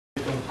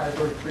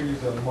hypertrees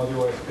and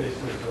moduli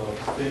spaces of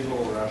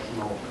stable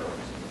rational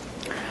curves.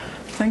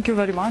 Thank you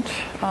very much.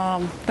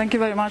 Thank you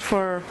very much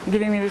for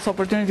giving me this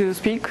opportunity to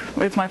speak.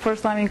 It's my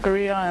first time in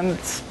Korea, and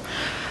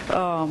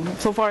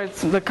so far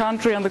the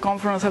country and the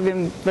conference have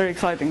been very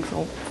exciting.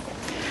 So,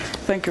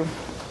 thank you.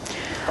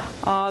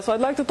 So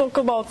I'd like to talk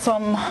about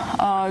some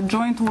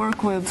joint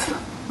work with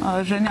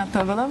Zhenya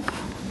Tevelev.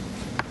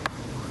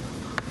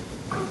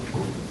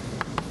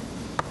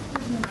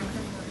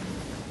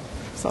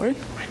 Sorry?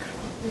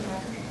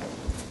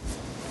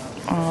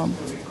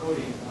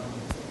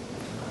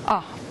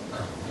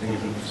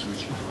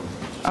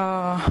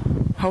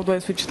 How do I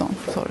switch it on?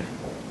 Sorry.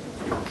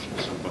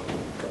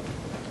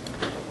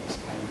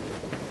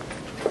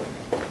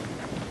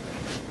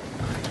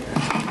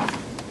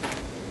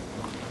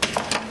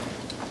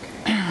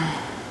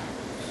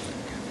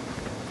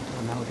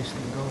 Now this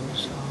thing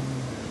goes.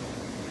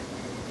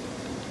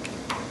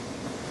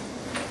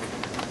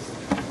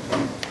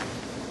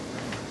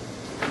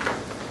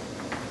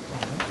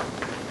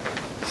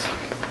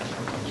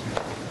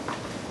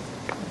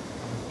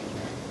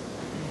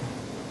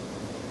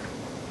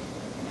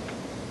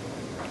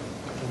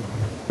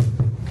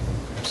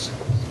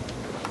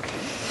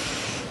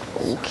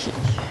 Okay.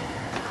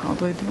 How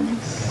do I do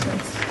this?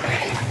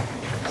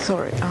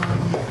 Sorry.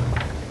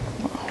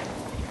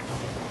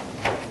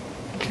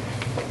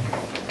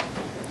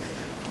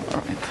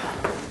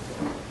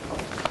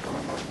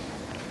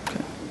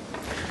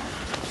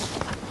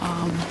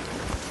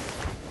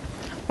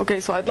 Okay,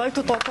 so I'd like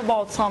to talk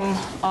about some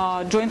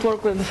joint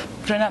work with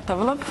Zhenya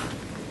Tevelev.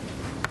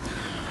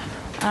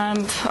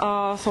 And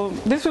so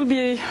this will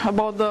be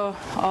about the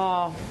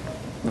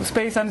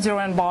space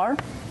M0 n bar.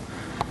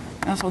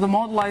 And so the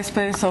moduli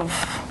space of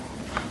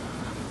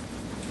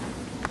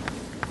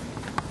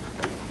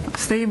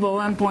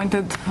stable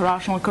n-pointed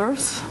rational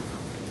curves.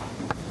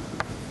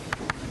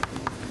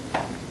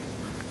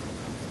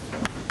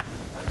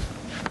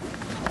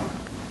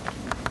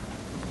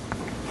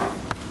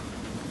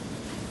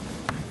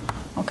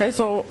 Okay,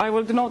 so I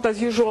will denote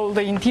as usual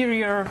the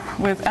interior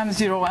with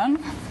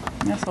M0n.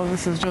 Yeah, so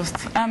this is just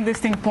n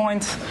distinct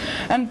points,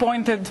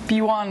 n-pointed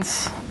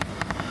P1s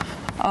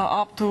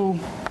up to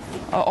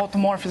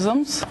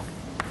automorphisms.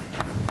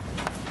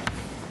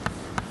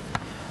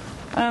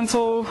 And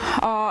so,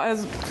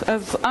 as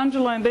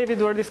Angela and David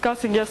were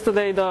discussing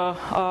yesterday, the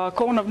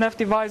cone of Neff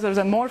divisors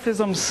and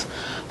morphisms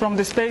from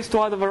the space to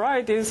other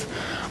varieties,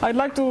 I'd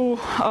like to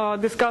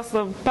discuss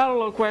the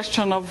parallel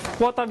question of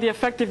what are the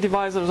effective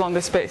divisors on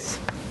this space.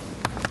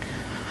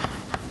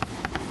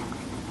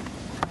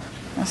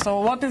 And so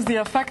what is the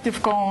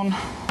effective cone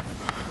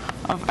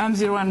of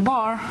M0 n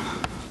bar?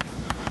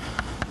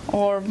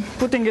 Or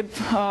putting it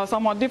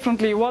somewhat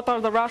differently, what are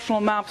the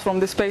rational maps from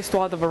this space to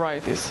other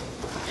varieties?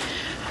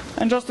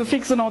 And just to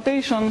fix the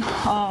notation,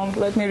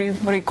 let me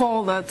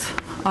recall that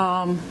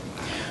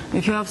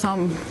if you have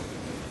some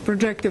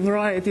projective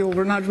variety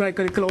over an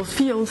algebraically closed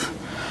field,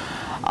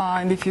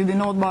 and if you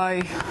denote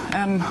by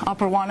n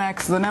upper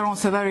 1x the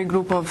Néron-Severi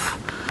group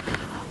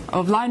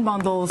of line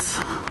bundles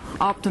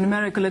up to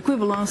numerical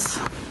equivalence,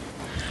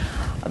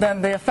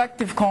 then the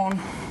effective cone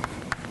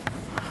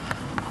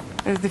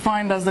is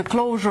defined as the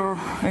closure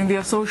in the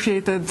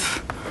associated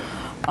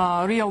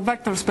real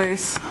vector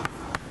space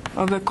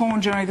of the cone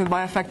generated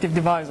by effective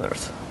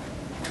divisors.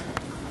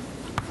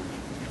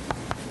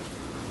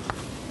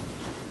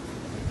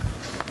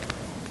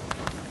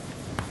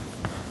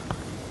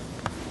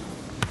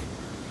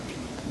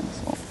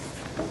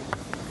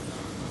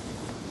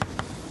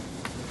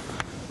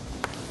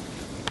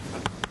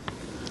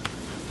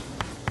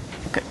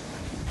 Okay.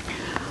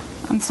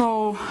 And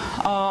so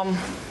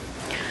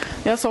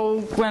yeah, so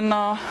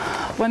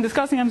when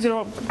discussing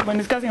M0, when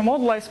discussing a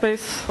moduli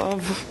space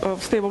of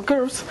stable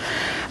curves,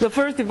 the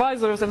first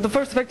divisors, the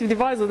first effective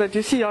divisors that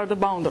you see are the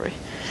boundary.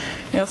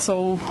 Yeah,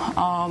 so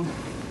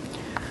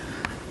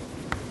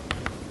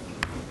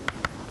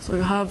so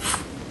you have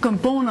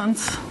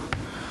components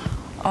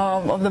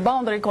of the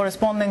boundary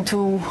corresponding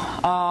to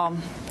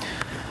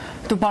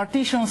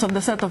partitions of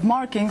the set of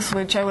markings,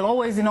 which I will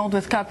always denote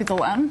with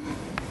capital N.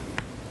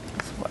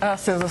 So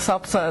S is a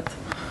subset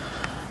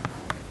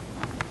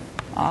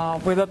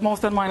with at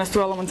most n minus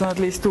 2 elements and at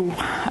least 2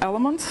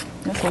 elements.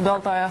 Yeah, so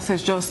delta S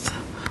is just,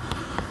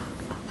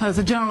 has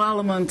a general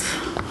element,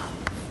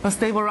 a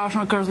stable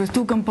rational curves with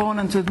 2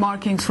 components with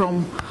markings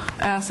from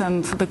S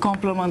and the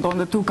complement on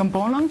the 2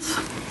 components.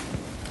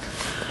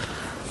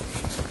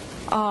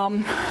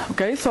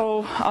 Okay,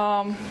 so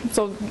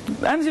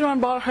M0 n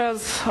bar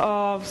has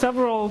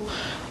several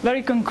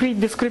very concrete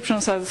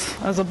descriptions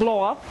as a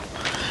blow-up,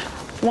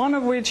 one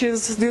of which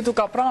is due to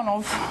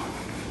Kapranov.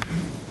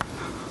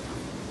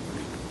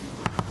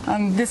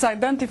 And this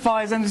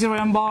identifies M0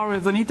 n bar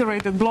with an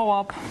iterated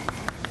blow-up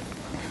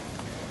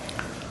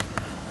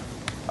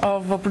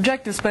of a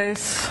projective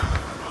space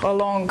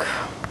along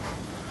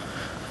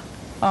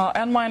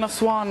n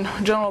minus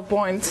 1 general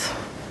points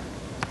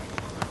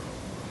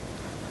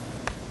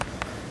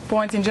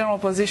in general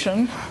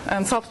position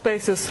and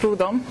subspaces through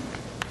them.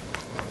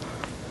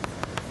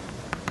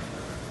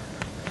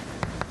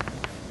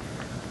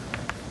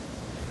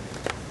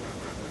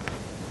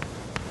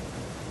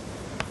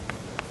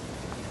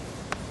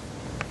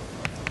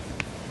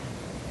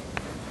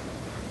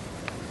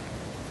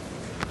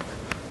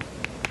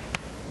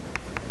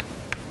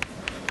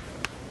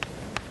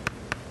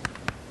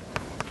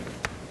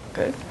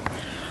 Okay.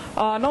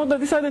 Note that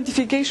this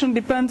identification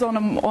depends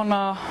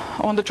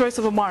on the choice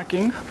of a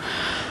marking.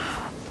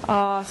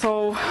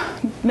 So,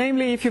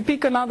 namely, if you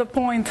pick another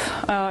point,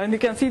 and you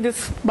can see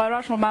this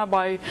birational map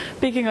by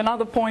picking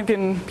another point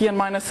in Pn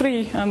minus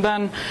 3, and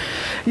then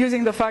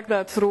using the fact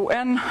that through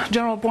n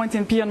general points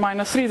in Pn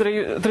minus 3,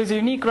 there is a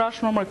unique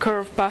rational normal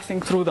curve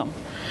passing through them.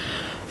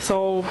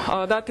 So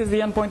that is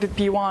the n-pointed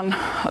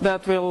P1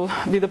 that will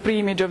be the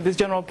pre-image of this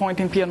general point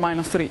in Pn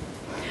minus 3.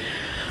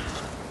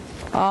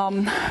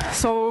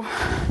 So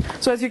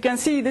as you can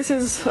see, this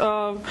is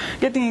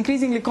getting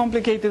increasingly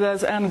complicated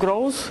as n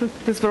grows.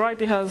 This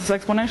variety has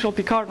exponential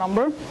Picard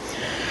number.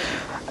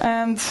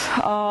 And,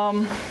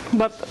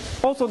 but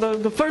also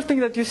the first thing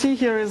that you see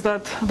here is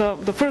that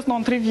the first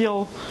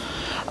non-trivial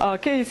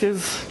case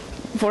is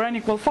for n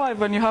equal 5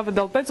 when you have a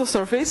del Pezzo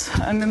surface.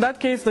 And in that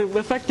case, the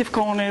effective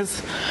cone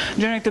is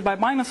generated by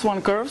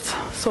 -1 curves.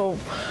 So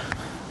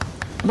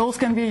those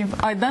can be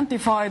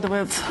identified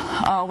with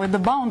the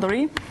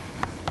boundary.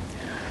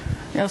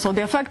 Yeah, so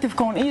the effective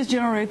cone is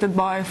generated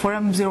by, for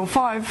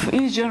M05,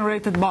 is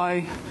generated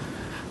by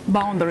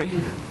boundary,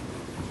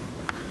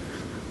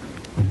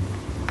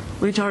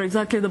 which are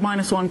exactly the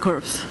 -1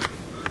 curves.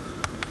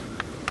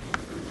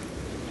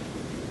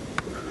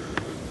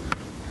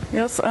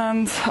 Yes,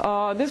 and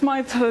this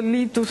might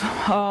lead to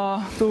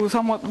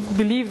somewhat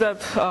believe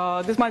that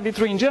this might be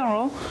true in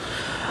general.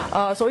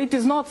 So it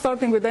is not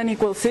starting with n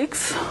equals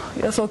 6.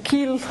 Yeah, so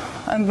Kiel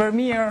and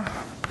Vermeer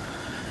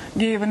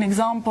give an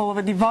example of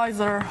a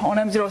divisor on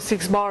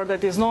M06 bar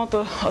that is not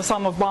a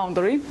sum of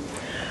boundary.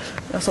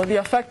 So the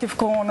effective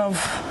cone of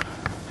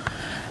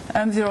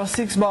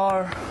M06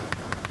 bar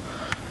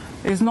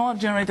is not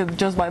generated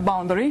just by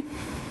boundary.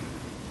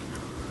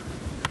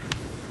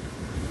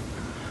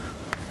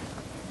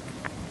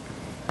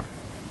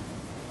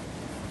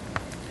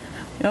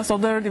 Yeah, so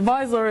their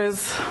divisor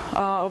is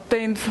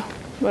obtained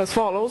as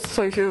follows.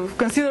 So if you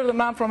consider the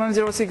map from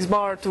M06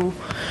 bar to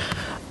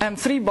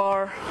M3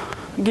 bar,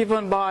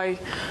 given by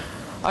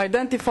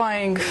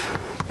identifying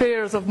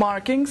pairs of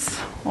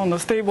markings on a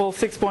stable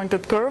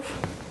 6-pointed curve.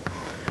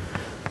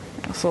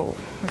 So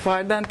if I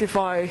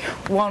identify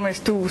 1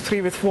 with 2,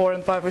 3 with 4,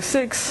 and 5 with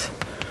 6,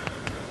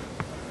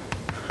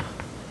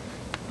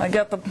 I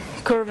get the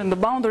curve in the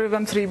boundary of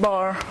M3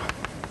 bar.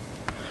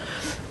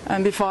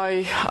 And if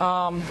I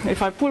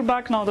pull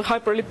back now the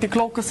hyperelliptic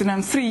locus in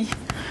M3,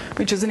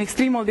 which is an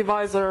extremal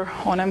divisor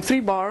on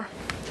M3 bar,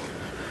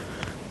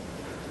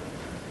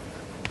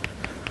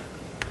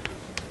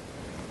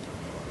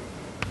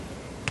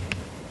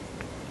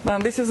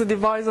 and this is a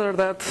divisor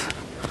that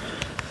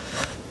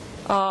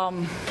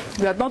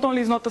not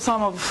only is not a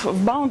sum of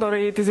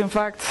boundary, it is in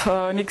fact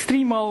an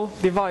extremal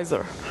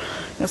divisor.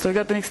 And so you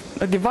get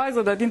a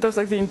divisor that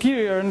intersects the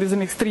interior and is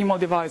an extremal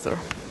divisor.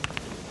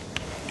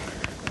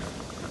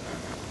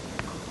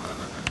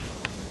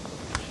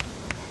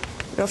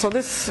 Yeah, so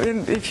this,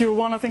 if you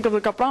want to think of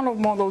the Kaplanov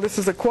model, this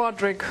is a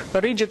quadric,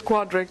 a rigid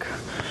quadric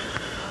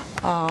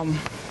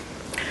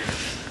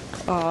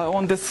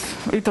on this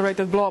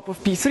iterated blow-up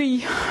of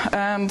P3,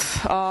 and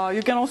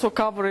you can also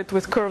cover it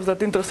with curves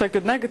that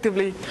intersected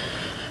negatively,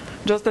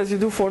 just as you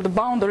do for the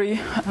boundary.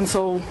 And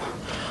so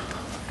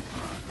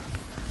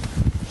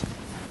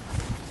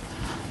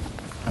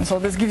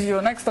this gives you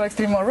an extra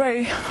extreme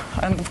array,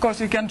 and of course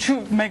you can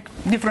make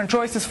different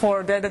choices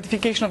for the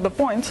identification of the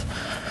points.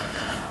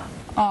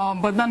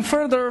 But then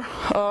further,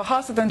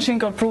 Hassett and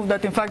Schinkel proved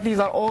that in fact these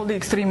are all the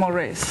extreme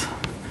arrays.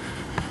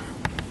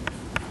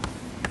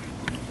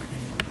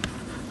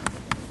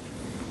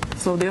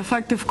 So the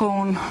effective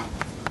cone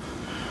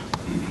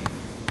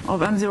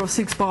of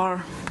M06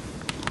 bar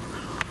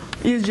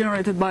is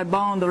generated by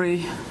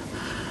boundary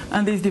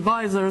and these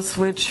divisors,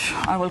 which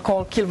I will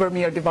call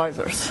Kiel-Vermeer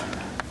divisors.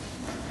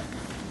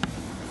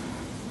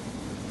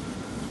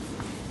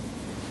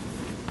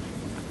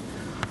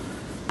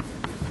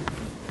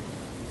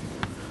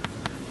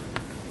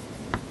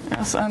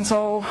 Yes, and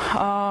so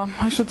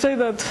I should say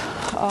that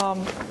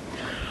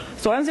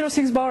so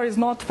M06 bar is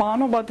not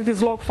Fano, but it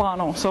is log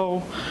Fano.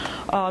 So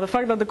the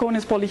fact that the cone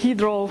is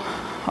polyhedral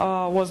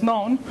was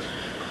known,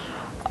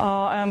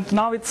 and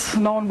now it's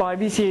known by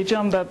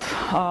BCHM that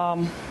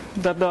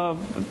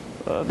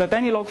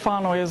any log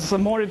Fano is a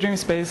Mori dream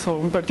space.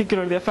 So in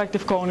particular, the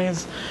effective cone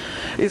is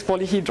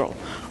polyhedral.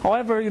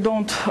 However, you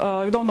don't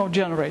know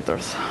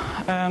generators,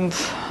 and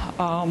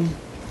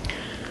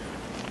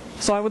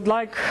so I would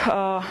like,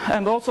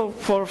 and also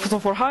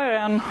for higher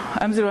n,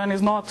 M0n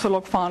is not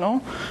log Fano.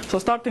 So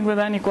starting with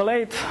n equal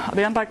 8,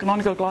 the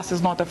anti-canonical class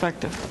is not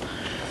effective.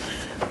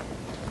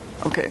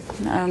 Okay,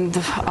 and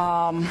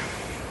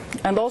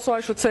also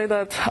I should say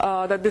that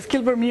this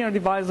Kiel-Vermeer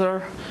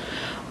divisor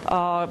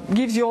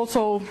gives you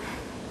also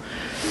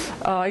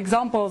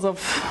examples of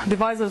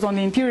divisors on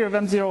the interior of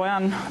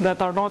M0n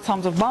that are not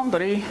sums of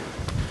boundary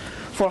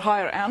for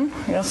higher n.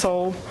 Yeah,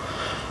 so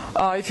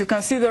if you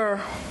consider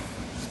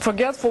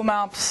forgetful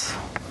maps,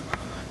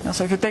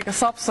 so if you take a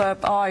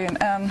subset I in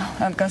n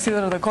and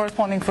consider the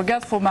corresponding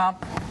forgetful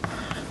map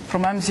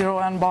from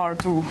M0n bar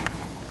to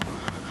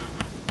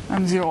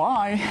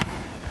M0I,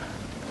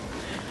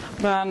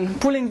 then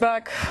pulling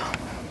back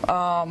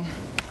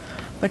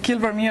the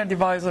Kiel-Vermeer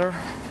divisor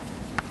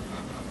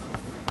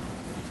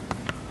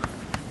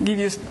give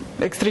you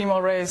extreme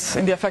arrays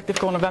in the effective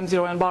cone of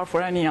M0 n bar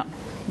for any n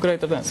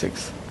greater than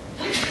 6.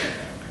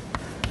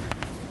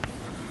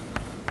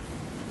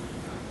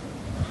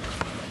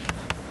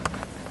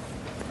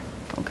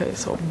 Okay,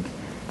 so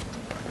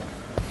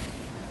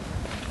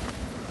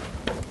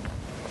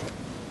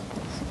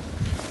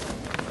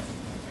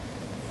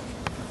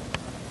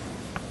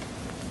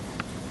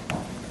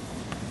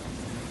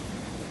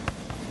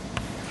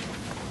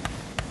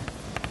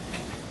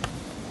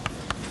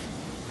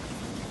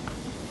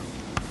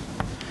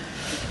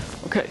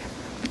okay.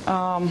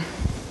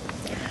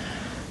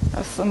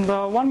 Yes, and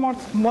one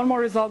more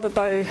result that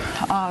I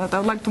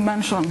would like to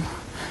mention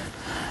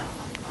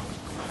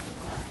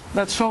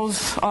that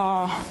shows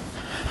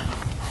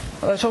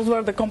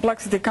where the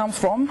complexity comes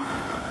from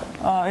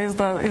is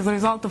the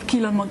result of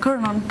Kiel and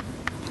McKernan,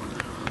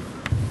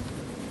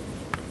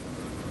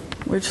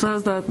 which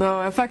says that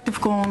the effective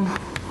cone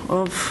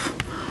of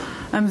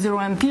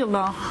M0n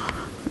tilde,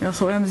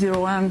 so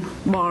M0n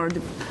bar,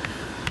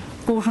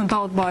 quotient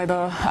out by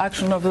the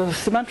action of the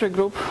symmetric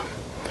group,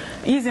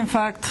 is in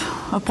fact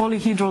a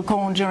polyhedral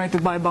cone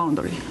generated by a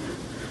boundary.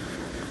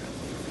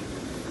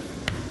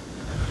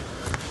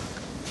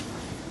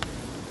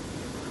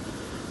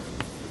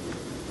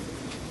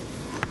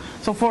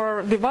 So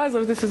for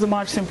divisors, this is a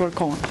much simpler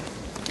cone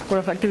for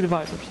effective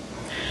divisors.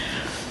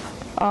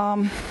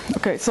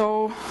 Okay,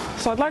 so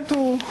I'd like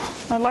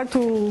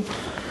to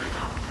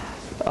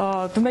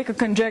make a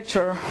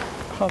conjecture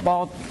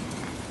about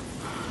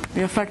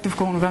the effective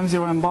cone of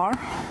M0 n bar.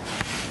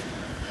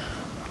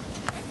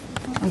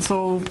 And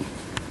so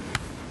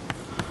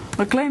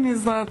the claim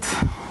is that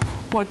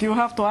what you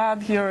have to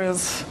add here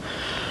is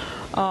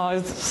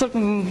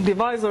certain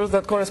divisors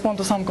that correspond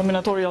to some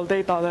combinatorial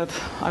data that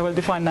I will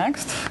define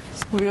next.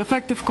 So the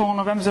effective cone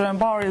of M0 n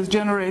bar is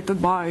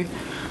generated by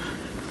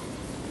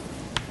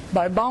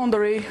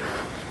boundary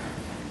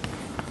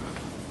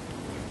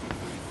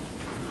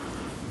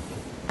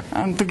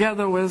and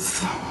together with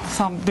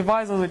some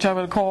divisors which I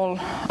will call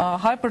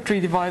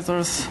hypertree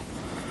divisors.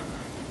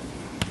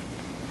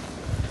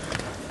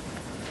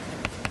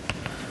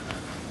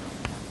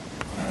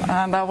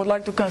 And I would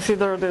like to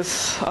consider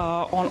this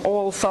on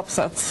all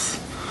subsets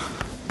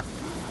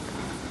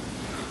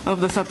of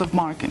the set of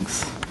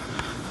markings.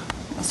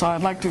 So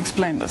I'd like to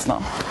explain this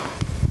now.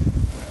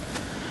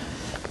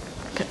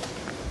 Okay.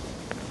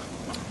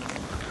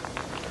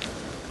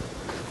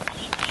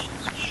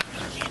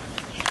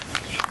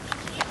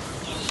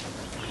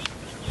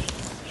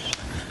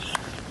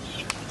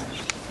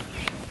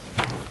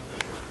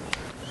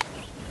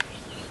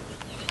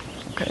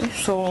 Okay,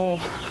 so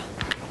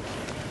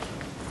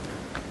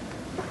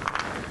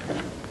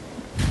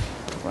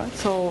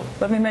so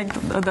let me make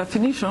a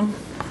definition.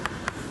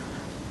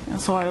 And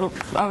so I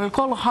will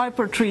call a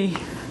hypertree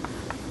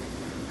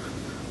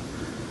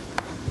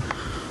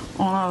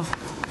on a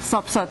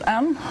subset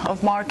M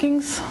of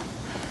markings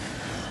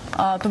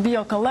to be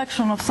a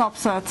collection of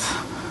subsets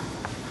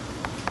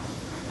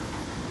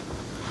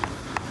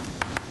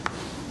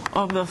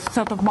of the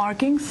set of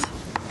markings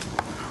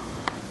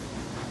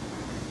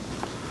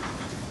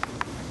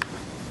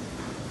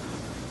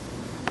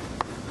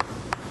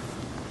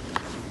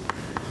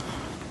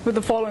with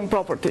the following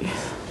property.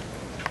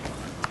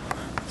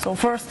 So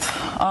first,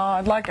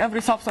 I'd like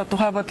every subset to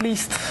have at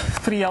least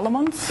 3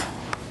 elements.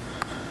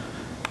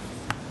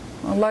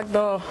 I'd like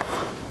the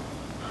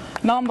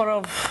number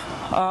of,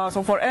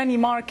 so for any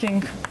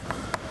marking,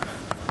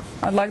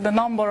 I'd like the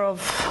number of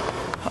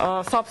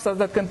subsets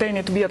that contain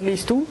it to be at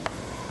least 2.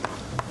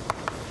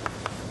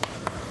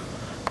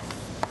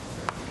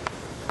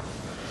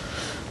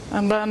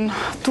 And then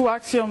 2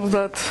 axioms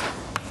that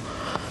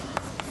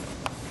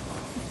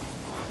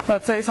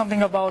say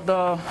something about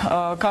the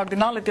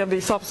cardinality of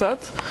these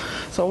subsets.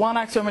 So one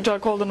axiom which I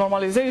call the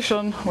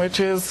normalization, which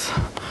is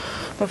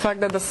the fact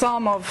that the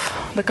sum of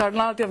the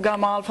cardinality of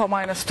gamma alpha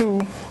minus 2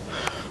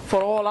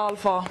 for all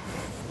alpha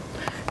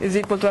is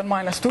equal to n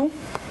minus 2.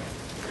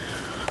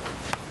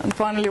 And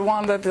finally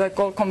one that I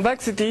call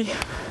convexity,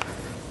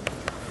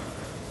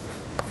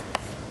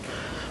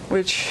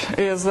 which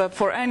is that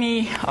for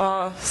any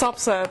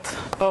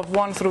subset of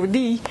 1 through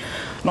D,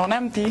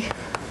 non-empty,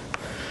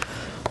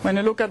 when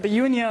you look at the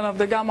union of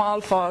the gamma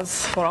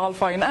alphas for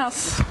alpha in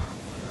S,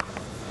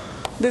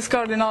 this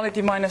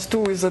cardinality minus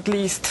 2 is at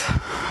least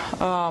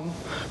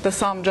the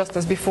sum just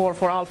as before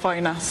for alpha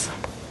in S.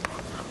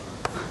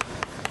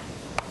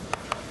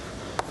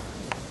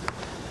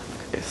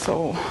 Okay,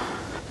 so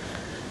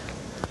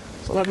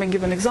let me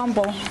give an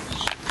example.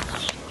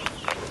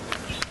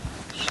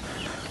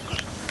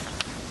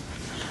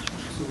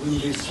 So when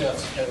these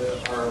sets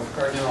are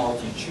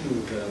cardinality 2,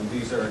 then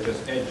these are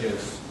just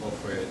edges of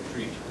a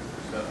tree.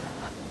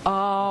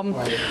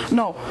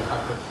 No,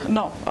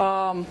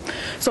 no.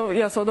 So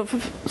yeah, so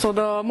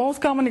the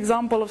most common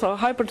example of a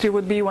hypertree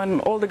would be when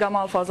all the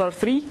gamma alphas are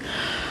 3.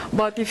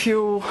 But if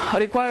you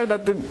require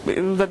that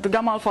the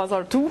gamma alphas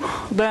are 2,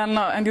 then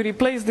and you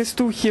replace this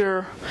 2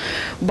 here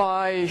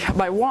by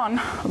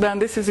 1, then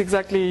this is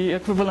exactly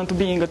equivalent to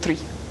being a tree.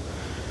 So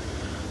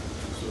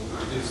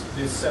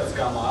this sets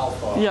gamma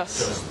alpha Yes.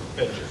 just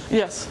edges.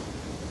 Yes.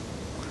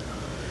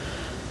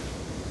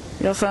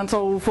 Yes, and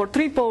so for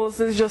triples,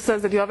 this just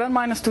says that you have n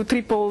minus 2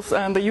 triples,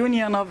 and the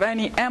union of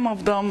any m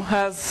of them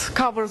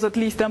covers at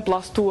least n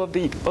plus 2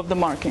 of the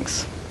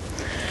markings.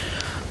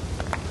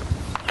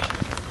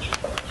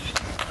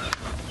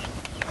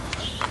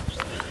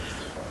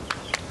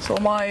 So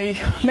my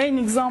main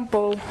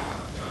example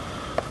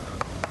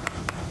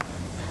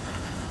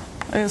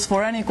is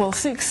for n equals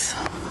 6.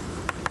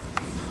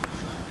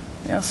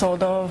 Yeah,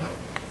 so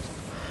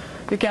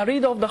you can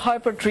read off the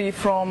hypertree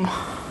from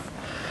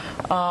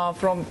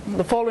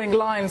the following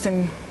lines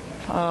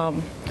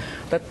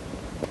that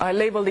I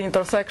label the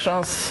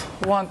intersections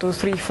 1, 2,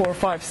 3, 4,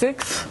 5,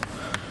 6.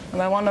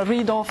 And I want to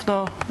read off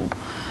the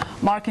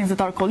markings that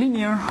are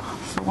collinear.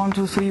 So 1,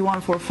 2, 3,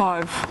 1, 4,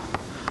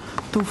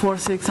 5, 2, 4,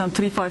 6, and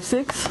 3, 5,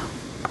 6.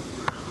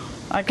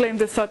 I claim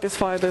this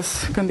satisfies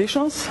these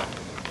conditions.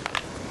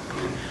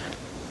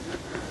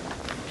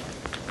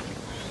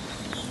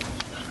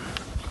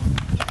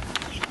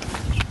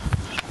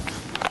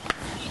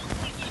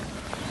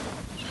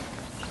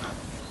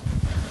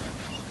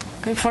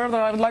 Okay, further,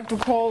 I would like to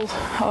call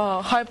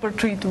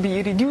hypertree to be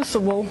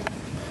irreducible.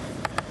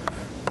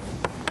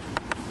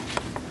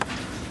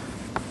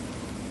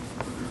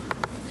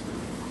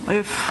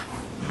 If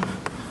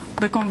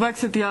the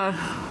convexity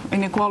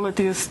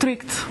inequality is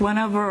strict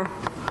whenever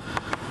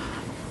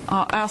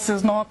S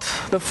is not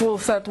the full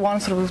set 1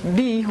 through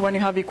B, when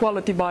you have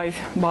equality by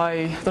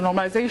the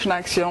normalization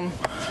axiom,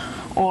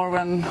 or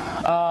when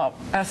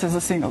S is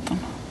a singleton.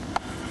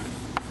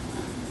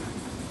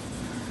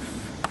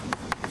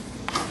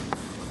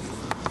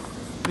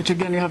 Which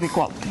again you have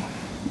equality.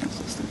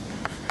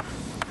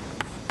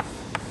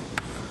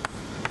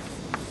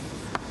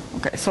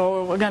 Okay,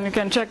 so again you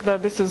can check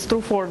that this is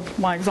true for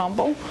my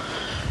example.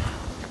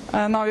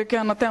 And now you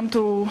can attempt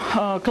to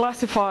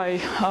classify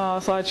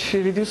such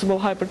irreducible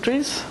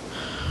hypertrees.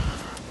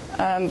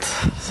 And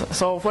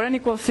so for n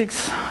equals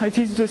 6, it's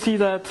easy to see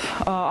that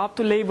up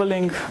to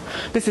labeling,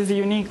 this is a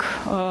unique,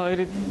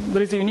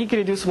 there is a unique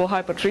irreducible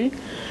hypertree.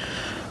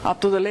 Up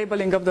to the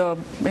labeling of the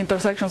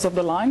intersections of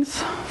the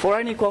lines. For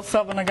n equals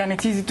 7, again,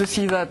 it's easy to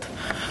see that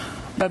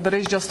there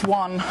is just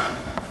one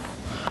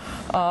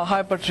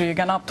hypertree,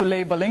 again, up to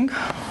labeling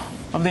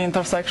of the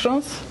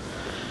intersections.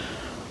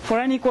 For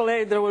n equal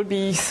 8, there will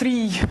be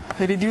 3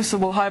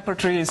 irreducible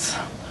hypertrees,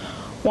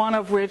 one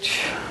of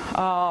which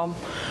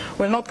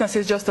will not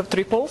consist just of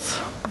triples.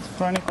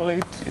 For n equal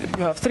 8,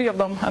 you have 3 of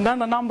them, and then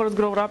the numbers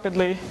grow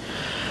rapidly.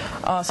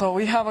 So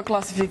we have a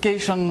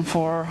classification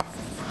for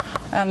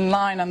and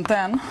 9 and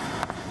 10.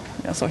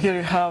 Yeah, so here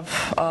you have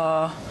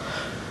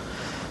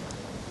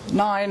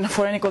 9.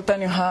 For n equal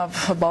 10 you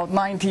have about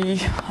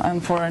 90,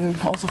 and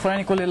also for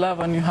n equal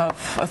 11 you have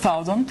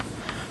 1,000.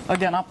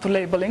 Again, up to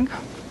labeling.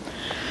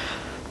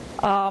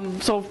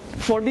 So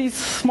for these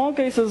small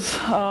cases,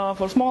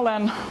 for small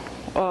n,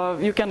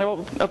 you can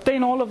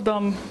obtain all of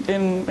them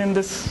in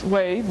this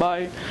way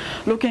by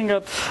looking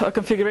at a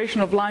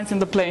configuration of lines in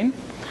the plane.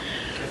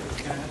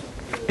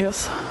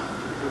 Yes.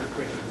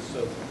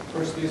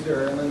 First, is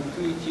there an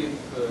intuitive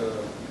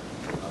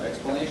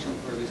explanation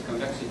for this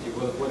convexity,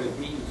 what it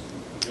means?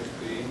 Just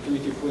the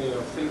intuitive way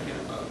of thinking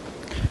about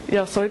it.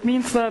 Yeah, so it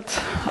means that,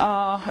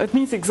 it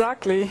means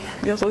exactly,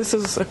 yeah, so this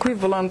is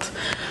equivalent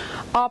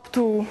up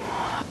to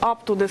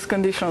these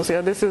conditions. Yeah,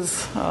 this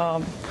is,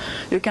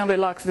 you can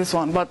relax this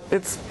one, but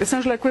it's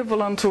essentially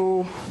equivalent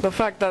to the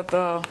fact that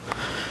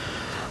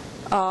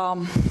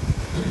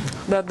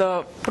that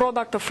the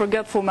product of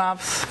forgetful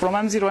maps from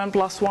M0 n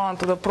plus 1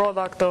 to the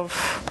product of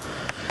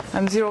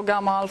M0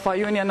 gamma alpha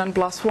union n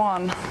plus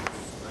 1,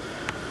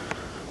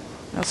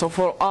 so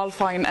for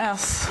alpha in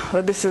S,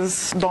 that this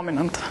is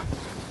dominant.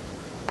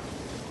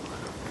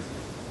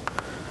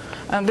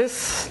 And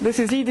this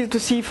is easy to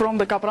see from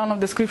the Kaplanov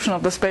description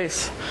of the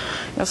space.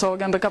 Yeah, so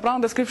again, the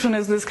Kaplanov description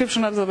is the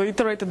description of the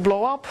iterated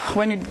blow up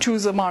when you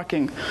choose a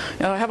marking.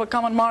 I have a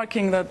common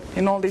marking that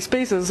in all these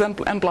spaces, n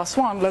plus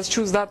 1, let's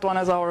choose that one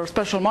as our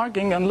special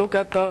marking and look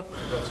at the,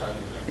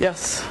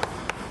 yes.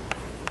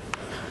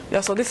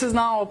 Yeah, so this is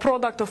now a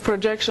product of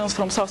projections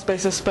from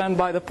subspaces spanned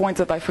by the points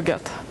that I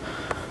forget.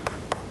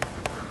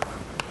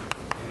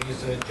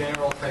 Is a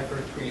general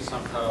hypertree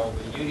somehow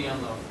the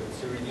union of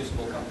its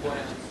irreducible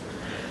components?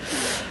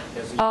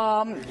 Has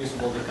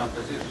irreducible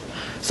decomposition?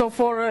 So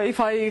for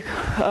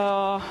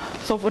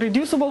so for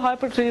reducible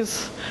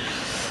hypertrees,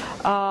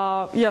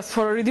 yes,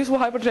 for a reducible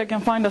hypertree I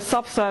can find a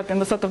subset in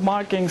the set of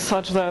markings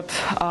such that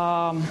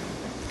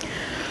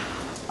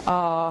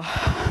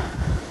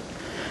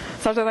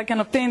I can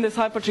obtain this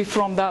hypertree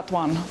from that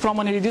one, from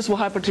an irreducible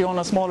hypertree on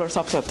a smaller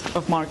subset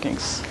of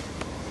markings.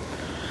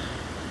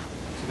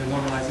 So the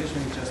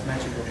normalization is just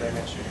matching of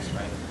dimensions,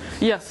 right?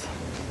 Yes,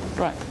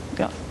 right,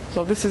 yeah.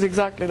 So this is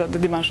exactly that the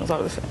dimensions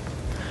are the same.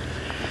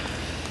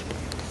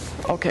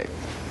 Okay.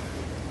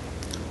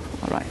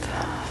 All right.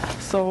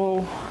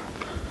 So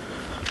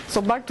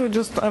back to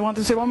I want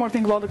to say one more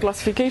thing about the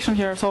classification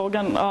here. So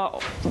again,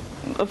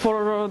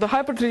 for the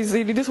hypertrees,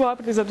 the reducible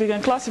hypertrees that we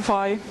can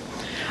classify,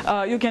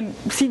 you can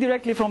see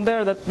directly from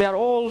there that they are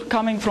all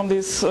coming from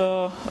these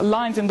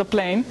lines in the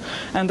plane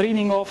and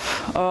reading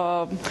off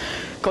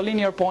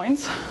collinear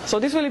points. So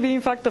this will be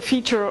in fact a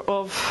feature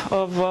of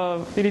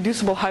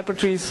irreducible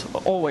hypertrees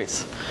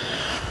always.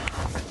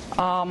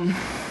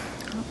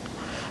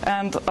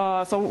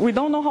 So we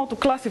don't know how to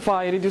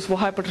classify irreducible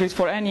hypertrees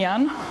for any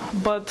n,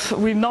 but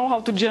we know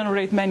how to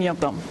generate many of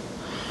them.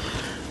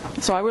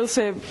 So I will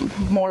say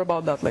more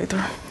about that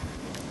later.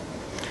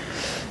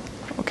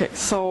 Okay,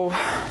 so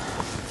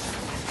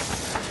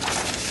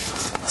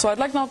I'd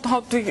like now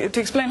to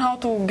explain how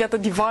to get a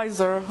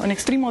divisor, an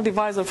extremal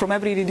divisor from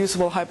every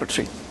irreducible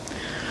hypertree.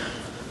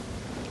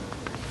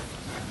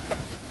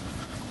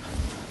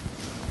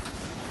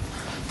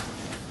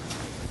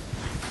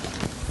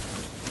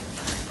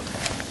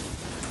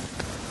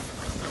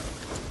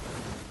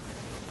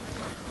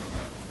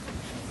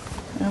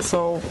 And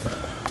so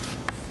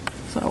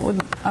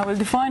I will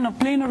define a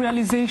planar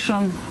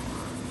realization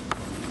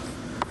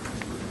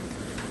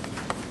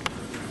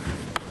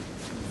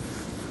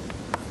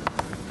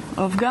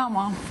of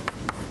gamma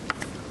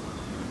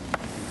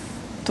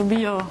to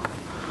be a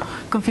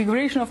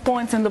configuration of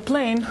points in the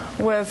plane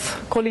with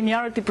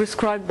collinearity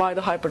prescribed by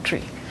the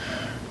hypertree.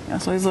 Yeah,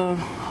 so it's a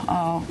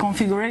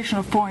configuration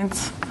of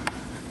points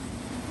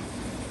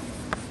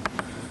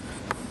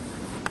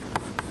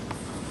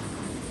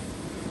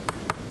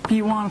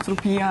P1 through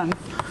Pn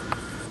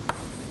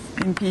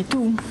in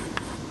P2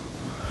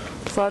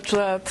 such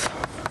that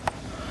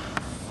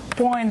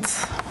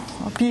points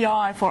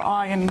Pi for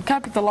I and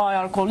capital I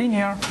are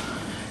collinear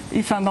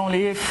if and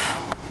only if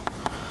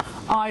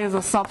I is a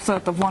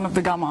subset of one of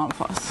the gamma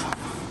alphas.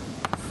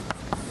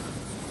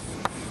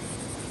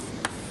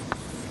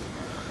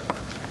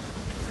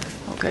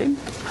 Okay,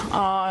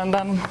 and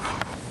then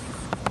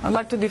I'd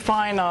like to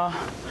define a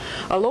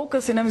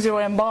locus in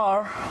M0 M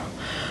bar,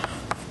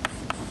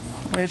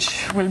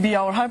 which will be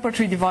our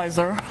hypertree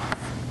divisor.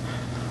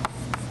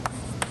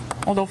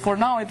 Although for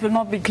now it will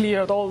not be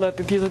clear at all that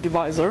it is a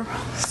divisor.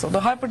 So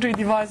the hypertree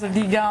divisor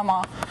d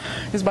gamma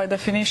is by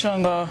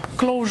definition the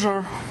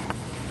closure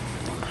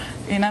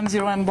in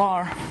M0 n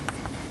bar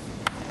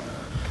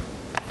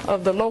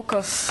of the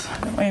locus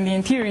in the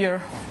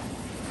interior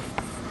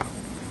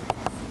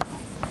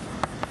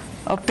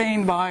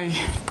obtained by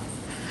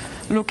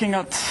looking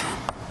at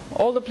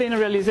all the planar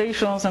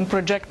realizations and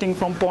projecting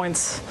from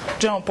points,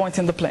 general points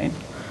in the plane.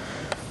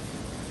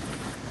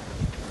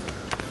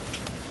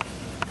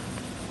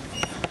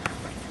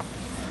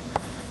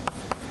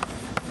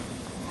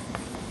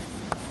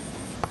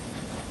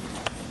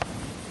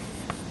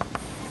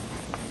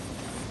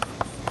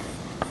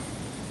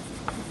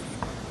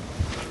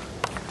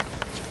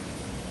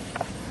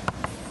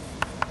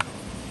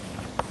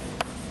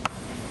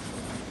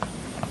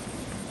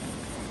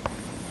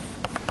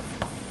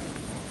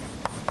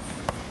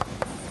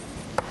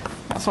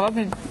 So let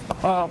me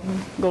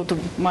go to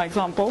my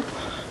example.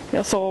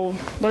 Yeah, so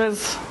there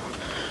is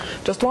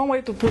just one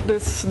way to put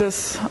this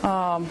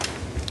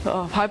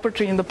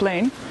hypertree in the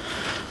plane.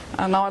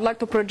 And now I'd like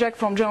to project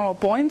from general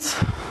points.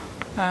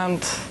 And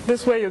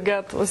this way you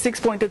get a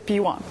 6-pointed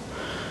P1.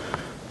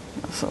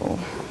 So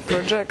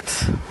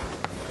project.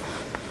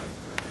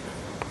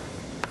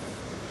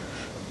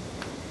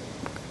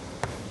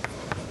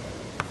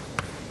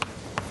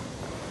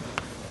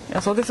 Yeah,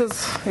 so this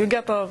is, you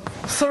get a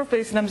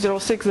surface in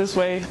M06 this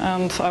way,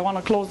 and I want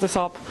to close this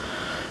up,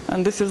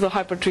 and this is the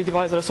hypertree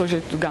divisor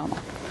associated to gamma.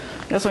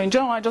 Yeah, so in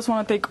general, I just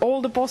want to take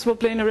all the possible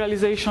planar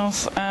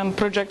realizations and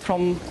project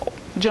from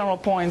general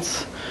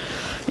points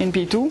in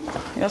P2.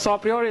 Yeah, so a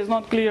priori it's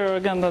not clear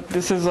again that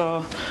this is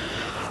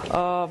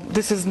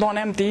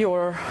non-empty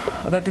or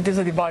that it is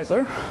a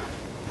divisor.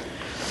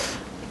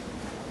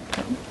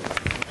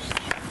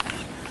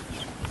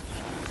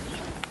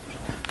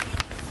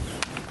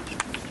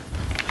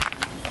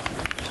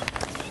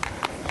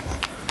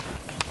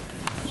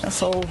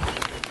 So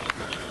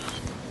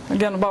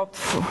again, about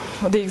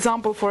the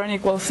example for n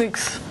equals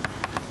 6,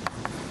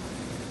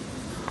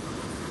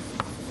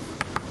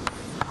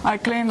 I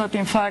claim that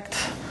in fact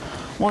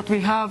what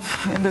we have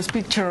in this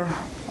picture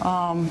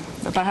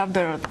that I have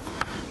there,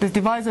 this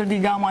divisor d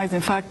gamma is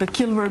in fact the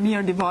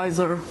Kilver-Meer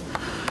divisor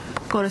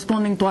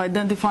corresponding to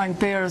identifying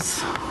pairs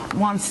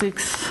 1,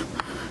 6,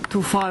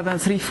 2, 5, and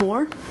 3,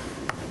 4.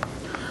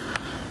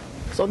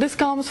 So this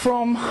comes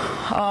from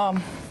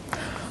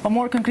a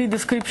more concrete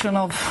description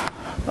of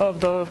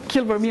the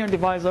Kilver-Meer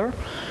divisor.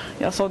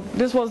 Yeah, so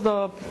this was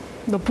the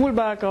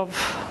pullback of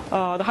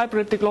the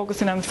hyperelliptic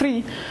locus in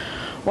M3.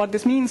 What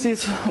this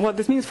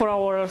means for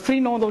our 3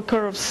 nodal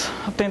curves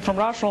obtained from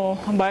rational,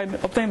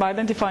 obtained by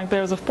identifying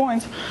pairs of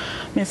points,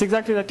 means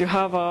exactly that you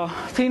have a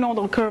 3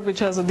 nodal curve which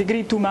has a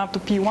degree 2 map to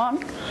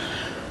P1.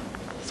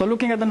 So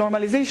looking at the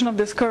normalization of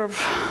this curve,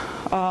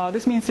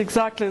 this means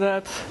exactly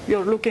that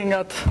you're looking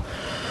at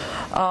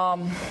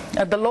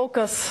the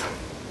locus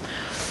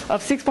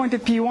of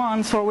 6-pointed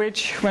P1s for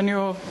which, when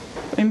you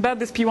embed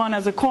this P1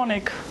 as a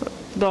conic,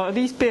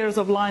 these pairs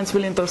of lines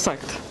will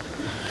intersect.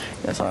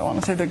 Yes, I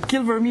want to say the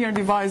Gil-Vermeer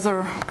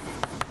divisor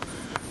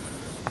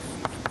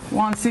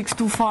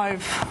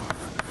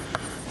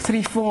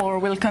 162534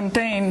 will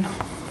contain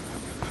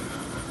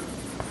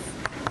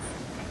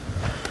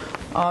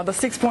the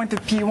 6-pointed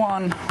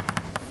P1,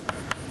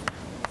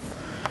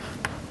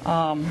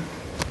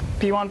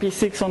 P1,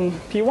 P6 on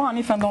P1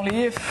 if and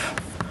only if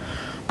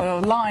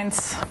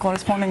lines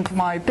corresponding to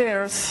my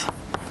pairs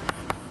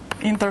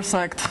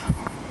intersect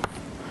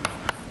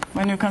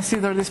when you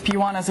consider this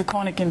P1 as a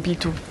conic in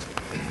P2.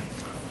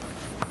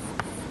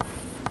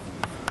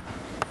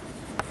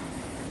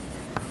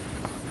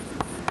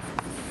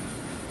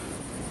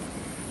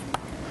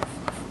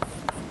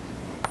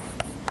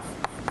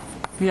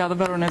 Yeah, the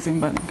Veronese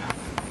embedding.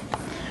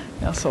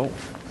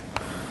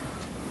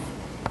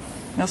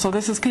 So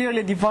this is clearly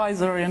a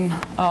divisor in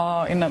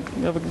a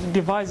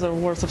divisor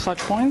worth of such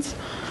points.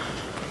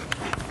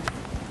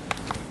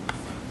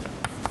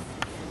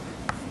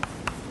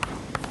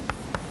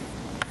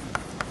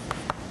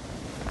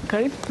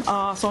 Okay,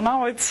 so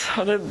now it's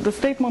the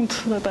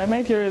statement that I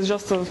made here is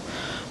just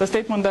the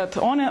statement that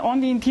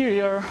on the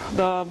interior,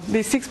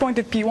 these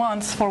 6-pointed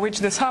P1s for which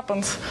this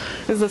happens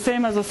is the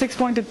same as the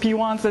 6-pointed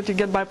P1s that you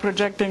get by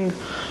projecting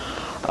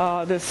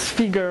this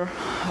figure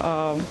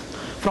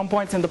from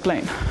points in the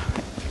plane.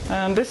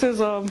 And this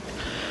is an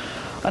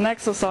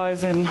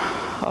exercise in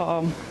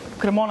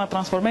Cremona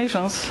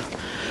transformations.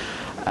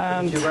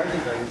 And if you write it,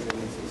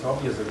 it's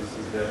obvious that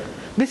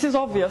this is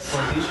obvious.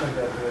 Condition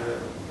that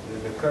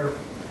the curve.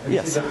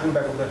 Yes. This is the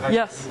pullback of the high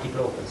Yes.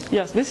 locus.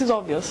 Yes, this is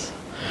obvious.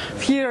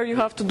 Here you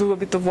have to do a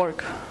bit of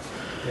work.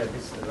 Yeah,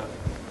 this is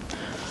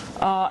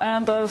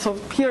So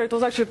here it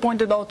was actually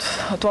pointed out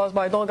to us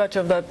by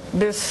Dolgachev that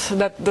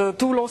the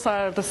two loci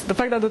are the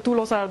fact that the two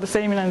loci are the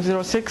same in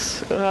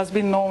M06 has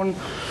been known,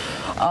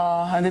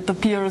 and it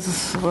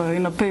appears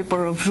in a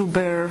paper of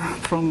Joubert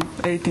from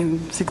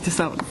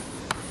 1867.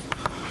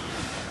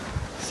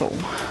 So,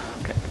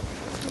 okay.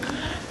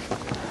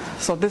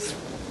 So this,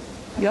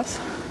 yes.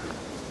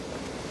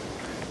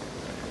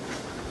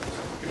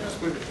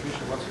 The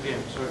definition once again.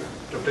 So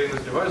to obtain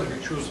this divisor, we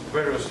choose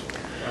various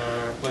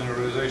planar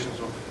realizations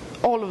of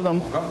all of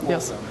them. all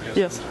Yes. of them.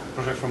 Yes.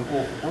 Project from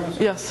all points.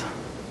 Yes.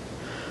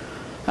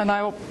 And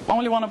I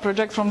only want to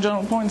project from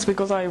general points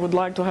because I would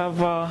like to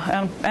have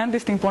n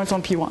distinct points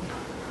on P1.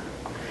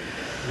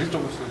 List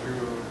of us that you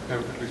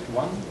have at least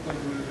one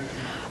planar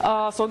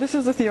realization. So this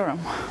is the theorem.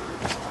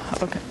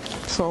 Okay.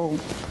 So.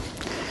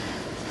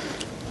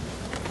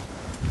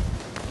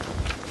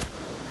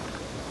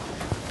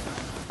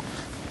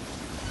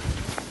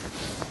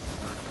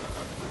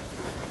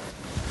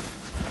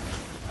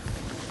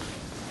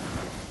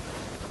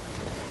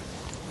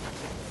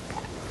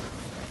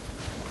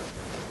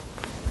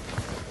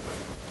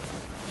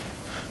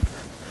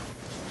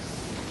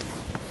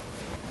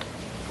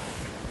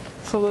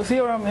 So the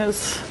theorem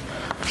is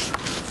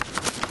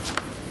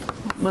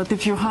that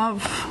if you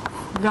have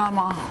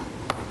gamma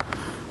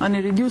an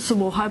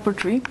irreducible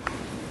hypertree,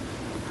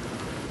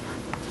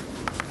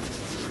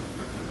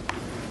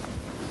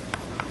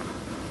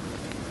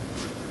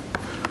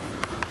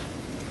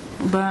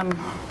 then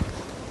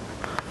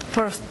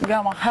first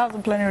gamma has a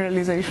planar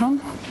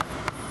realization,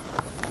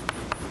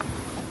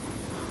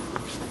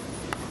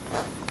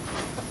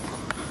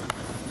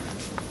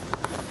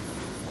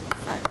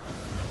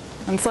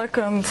 and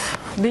second,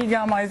 d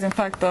gamma is in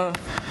fact a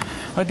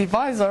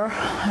divisor,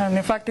 and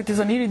in fact it is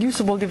an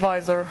irreducible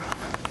divisor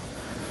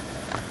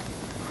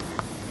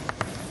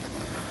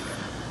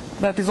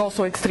that is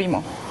also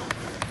extremo.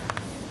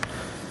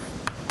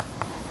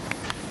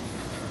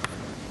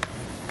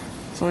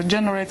 So it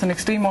generates an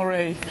extremo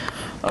ray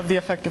of the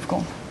effective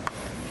cone.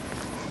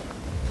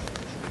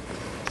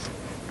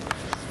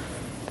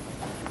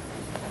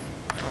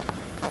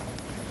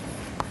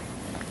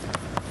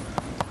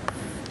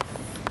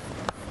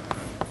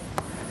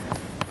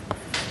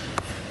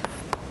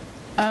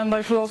 And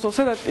I should also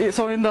say that,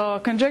 so in the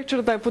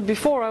conjecture that I put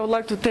before, I would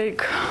like to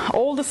take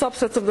all the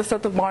subsets of the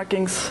set of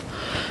markings,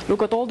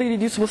 look at all the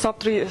irreducible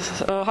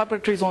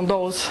hypertrees on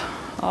those,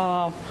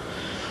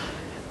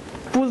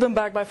 pull them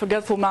back by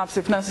forgetful maps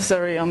if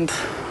necessary, and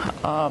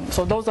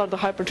so those are the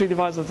hypertree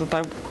divisors that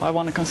I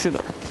want to consider.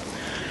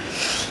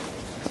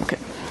 Okay.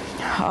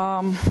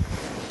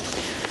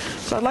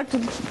 So I'd like to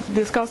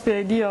discuss the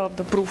idea of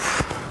the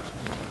proof.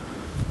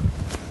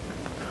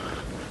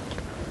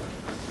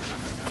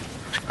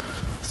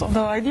 So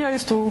the idea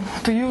is to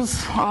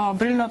use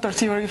Birational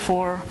theory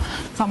for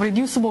some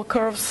reducible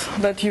curves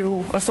that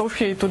you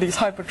associate to these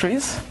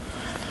hypertrees.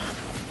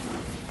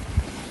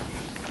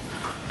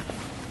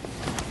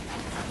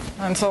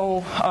 And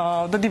so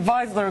the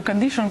divisor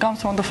condition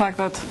comes from the fact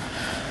that,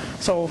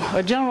 so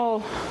a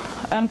general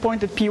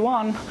n-pointed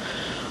P1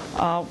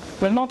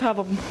 will not have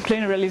a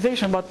planar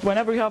realization, but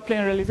whenever you have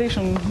planar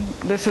realization,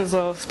 this is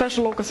a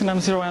special locus in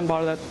M0n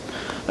bar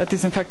that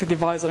is in fact a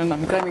divisor, and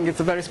I'm claiming it's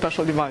a very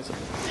special divisor.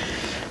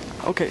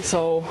 Okay,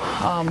 so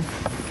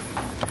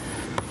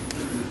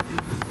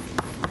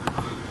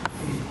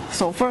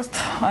so first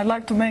I'd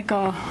like to make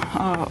an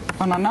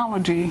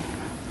analogy.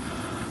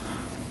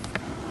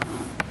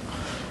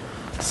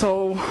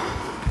 So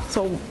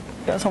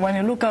when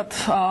you look at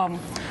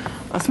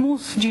a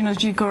smooth genus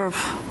G curve,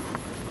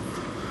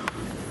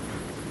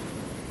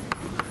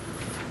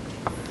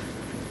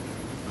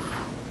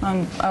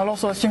 and I'll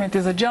also assume it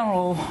is a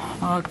general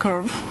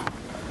curve,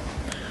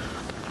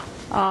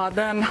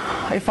 then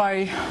if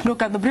I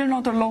look at the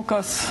Birational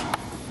locus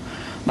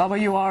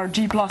WR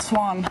G plus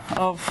 1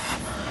 of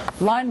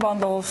line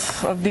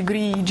bundles of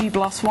degree G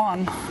plus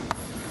 1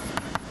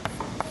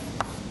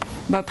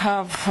 that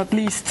have at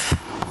least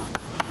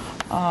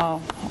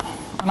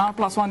an R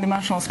plus 1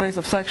 dimensional space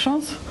of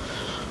sections,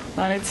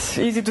 and it's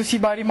easy to see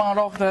by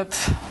Riemann-Roch that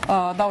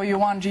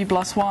W1 G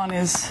plus 1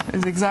 is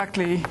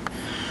exactly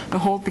the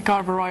whole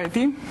Picard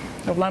variety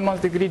of line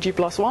bundles degree G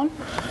plus 1.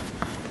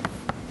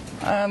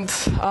 And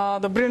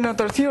the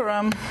Birational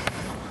theorem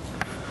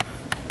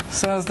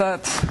says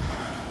that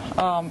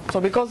so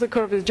because the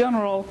curve is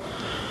general,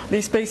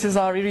 these spaces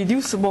are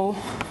irreducible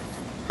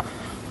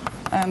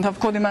and have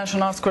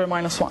codimension R squared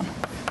minus 1.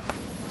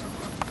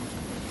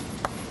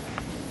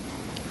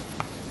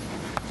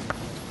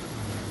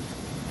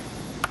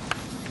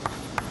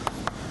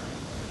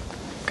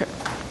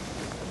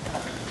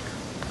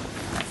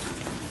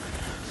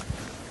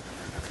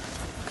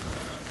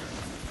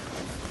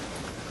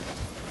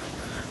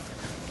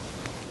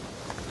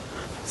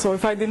 So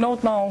if I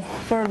denote now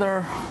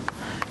further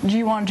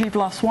G1 G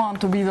plus 1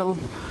 to be the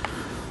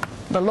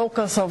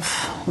locus of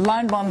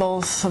line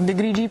bundles of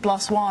degree G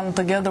plus 1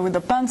 together with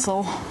the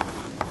pencil,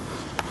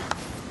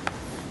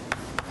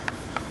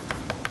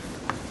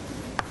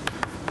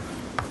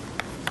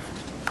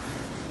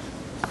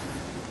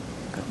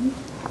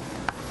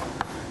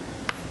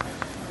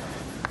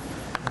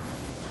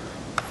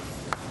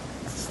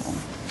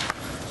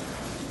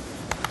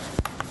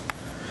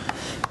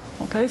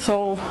 okay,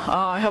 so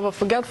I have a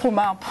forgetful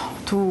map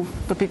to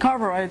the Picard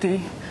variety,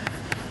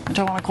 which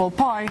I want to call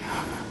pi.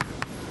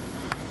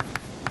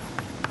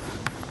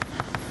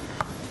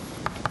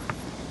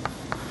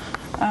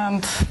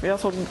 And yeah,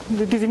 so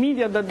it is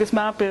immediate that this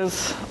map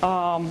is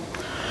a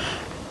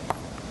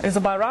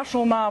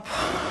birational map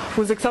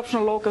whose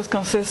exceptional locus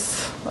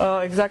consists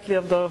exactly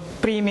of the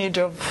pre-image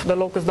of the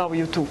locus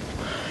W2.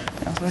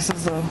 Yeah, so this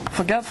is a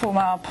forgetful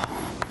map.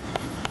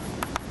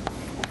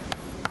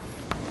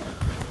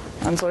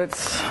 And so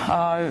it's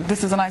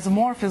this is an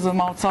isomorphism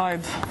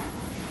outside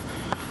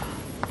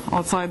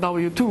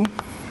W2.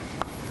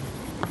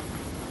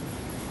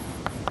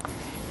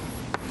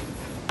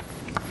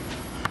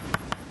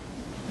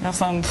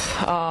 Yes, and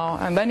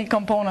any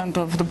component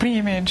of the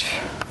pre-image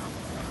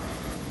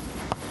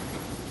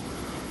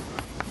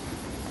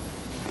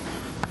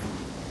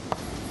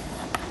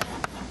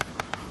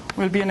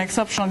will be an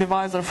exceptional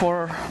divisor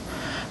for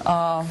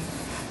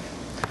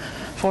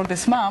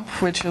this map,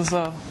 which is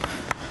a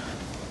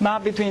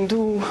map between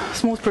two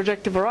smooth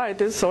projective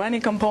varieties. So any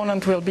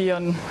component will be a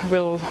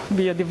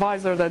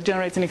divisor that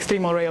generates an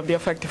extreme array of the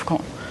effective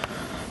cone.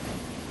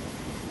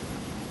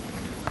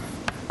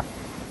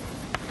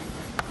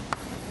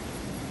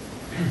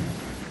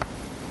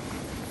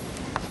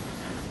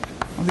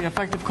 Of the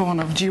effective cone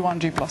of G1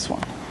 G plus 1.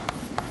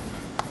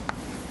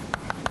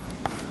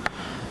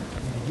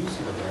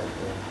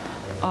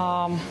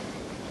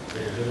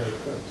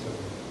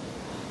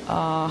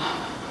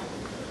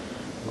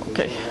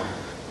 Okay.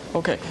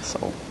 Okay, so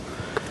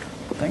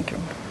thank you.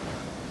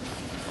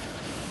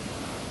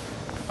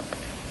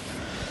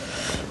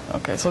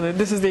 Okay, so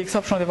this is the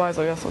exceptional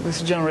divisor, yeah, so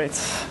this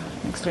generates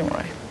an extreme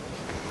array.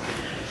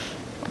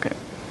 Okay.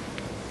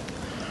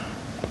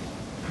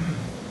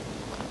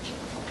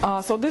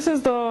 So this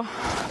is the,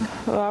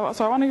 so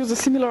I want to use a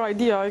similar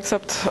idea,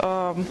 except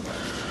I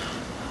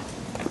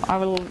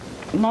will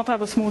not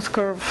have a smooth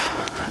curve,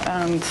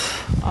 and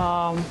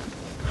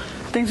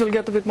things will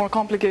get a bit more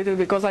complicated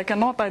because I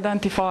cannot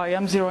identify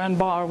M0n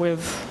bar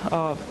with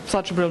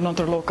such a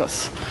Birational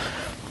locus.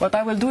 But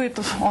I will do it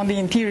on the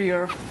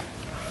interior.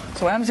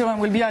 So M0n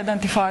will be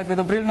identified with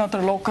a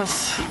Birational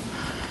locus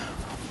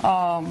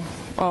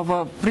of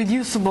a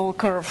reducible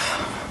curve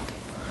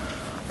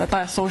that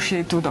I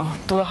associate to the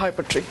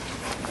hypertree.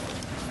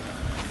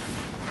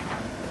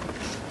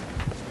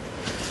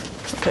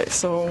 Okay,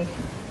 so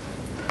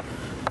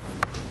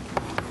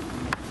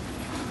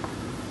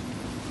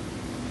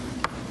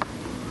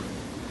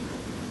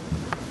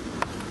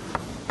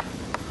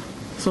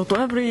to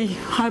every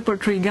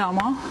hypertree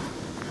gamma,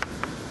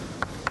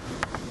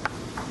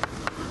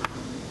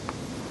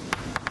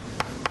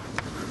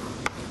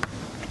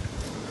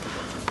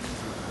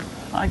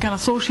 I can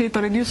associate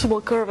a reducible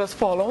curve as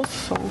follows.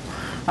 So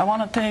I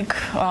want to take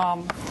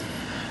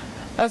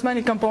as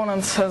many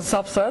components as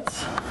subsets.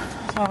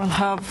 So I will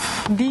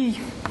have D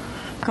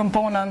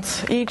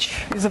components,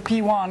 each is a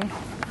P1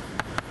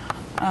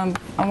 And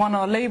I want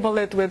to label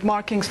it with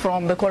markings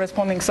from the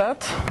corresponding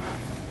set.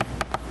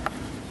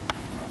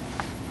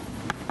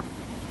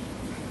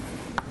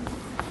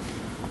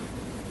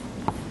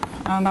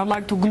 And I'd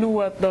like to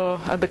glue at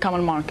the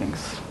common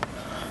markings.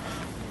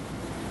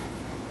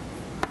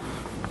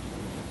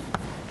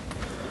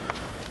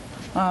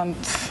 And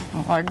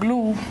I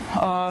glue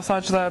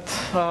such that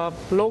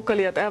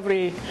locally at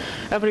every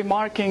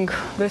marking,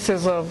 this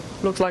is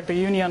looks like the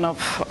union of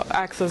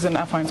axes in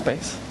affine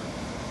space.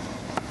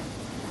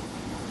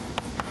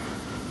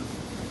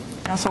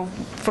 And so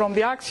from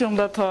the axiom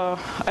that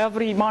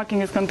every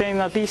marking is contained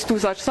in at least two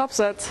such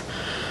subsets,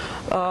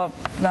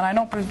 then I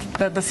know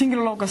that the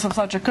singular locus of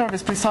such a curve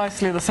is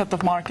precisely the set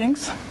of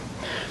markings.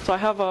 So I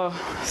have a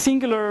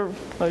singular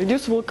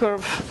reducible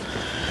curve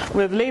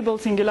with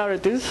labeled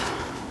singularities,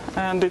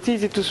 and it's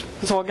easy to,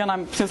 so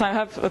again, since I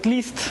have at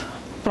least,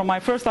 from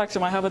my first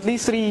axiom, I have at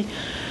least three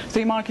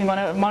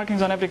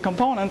markings on every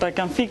component, I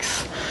can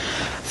fix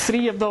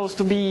three of those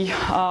to be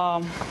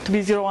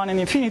 0, 1, and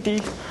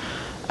infinity.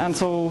 And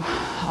so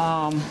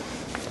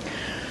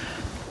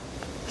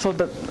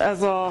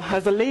as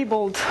a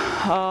labeled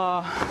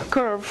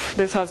curve,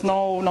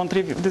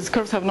 these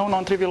curves have no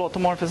non-trivial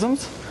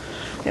automorphisms.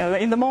 Yeah,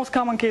 in the most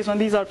common case, when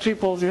these are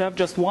triples, you have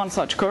just one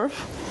such curve.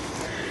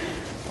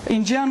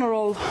 In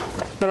general,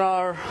 there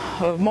are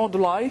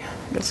moduli.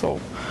 So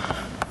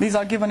these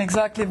are given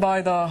exactly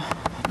by the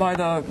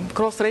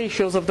cross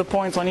ratios of the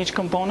points on each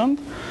component.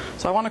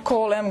 So I want to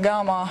call M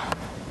gamma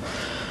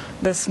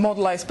this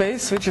moduli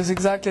space, which is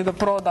exactly the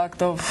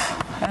product of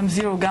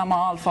M0 gamma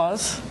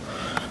alphas.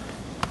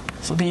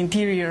 So the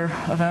interior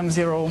of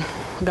M0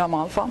 gamma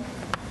alpha.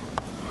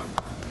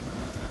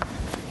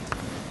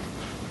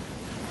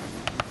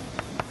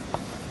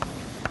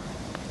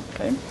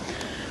 Okay.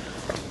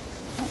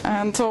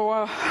 And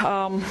so,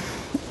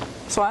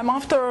 so I'm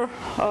after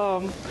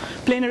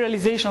planar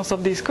realizations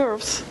of these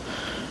curves.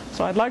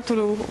 So I'd like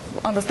to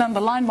understand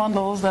the line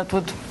bundles that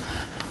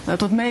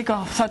would make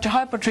such a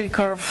hypertree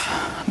curve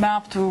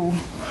map to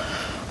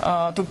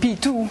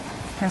P2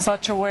 in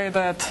such a way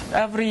that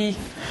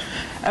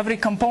every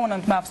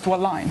component maps to a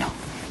line.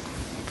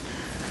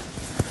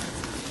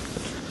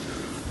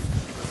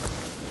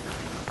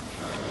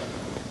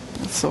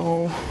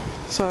 So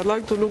I'd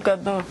like to look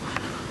at the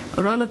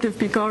relative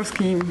Picard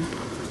scheme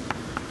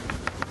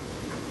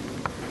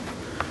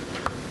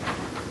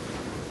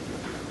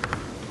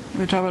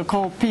which I will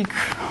call peak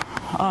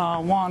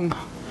 1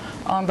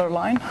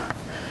 underline.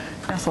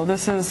 And so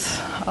this is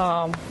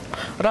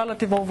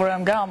relative over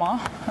M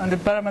gamma, and it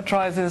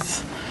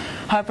parameterizes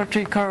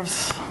hypertree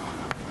curves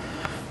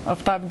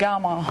of type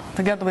gamma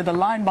together with a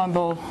line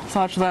bundle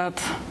such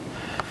that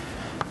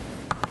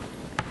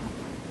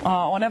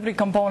on every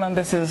component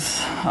this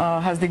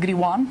has degree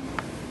 1.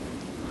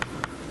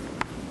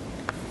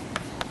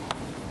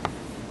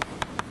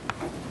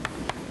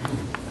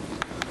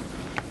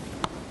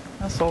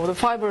 So the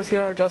fibers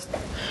here are just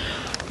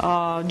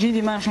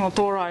G-dimensional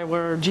tori,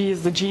 where G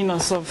is the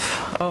genus of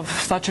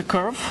such a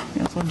curve.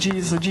 Yeah, so G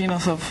is the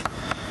genus of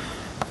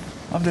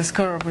this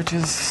curve, which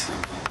is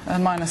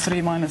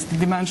n-3 minus the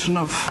dimension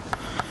of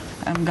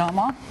M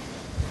gamma.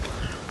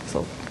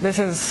 So this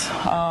is,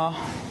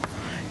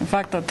 in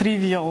fact, a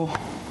trivial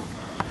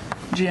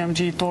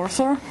GMG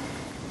torsor.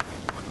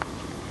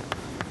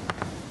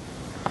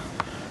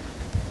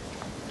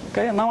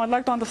 Okay, and now I'd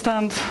like to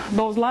understand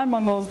those line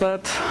bundles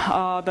that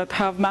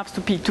have maps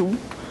to P2.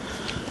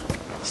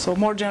 So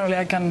more generally,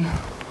 I can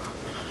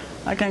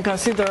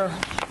consider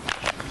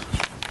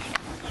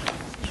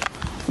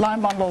line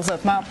bundles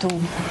that map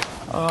to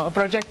a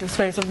projective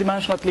space of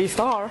dimension at least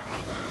R.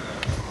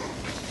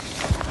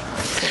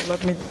 So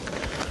let me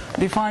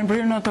define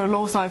Birational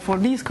loci for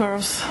these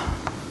curves.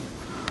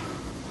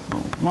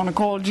 I want to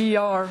call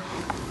GR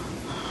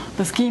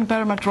the scheme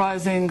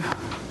parameterizing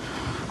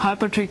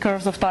hypertree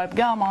curves of type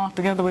gamma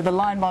together with the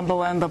line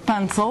bundle and the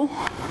pencil.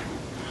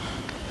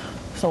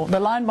 So the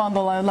line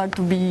bundle I'd like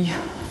to be,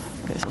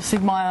 okay, so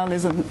sigma L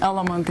is an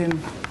element in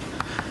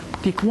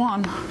peak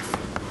 1.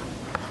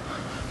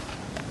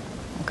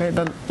 Okay,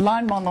 the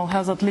line bundle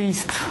has at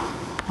least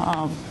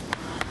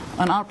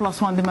an R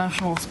plus 1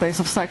 dimensional space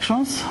of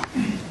sections.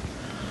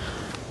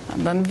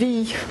 And then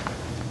V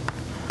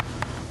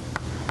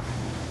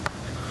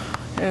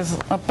is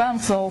a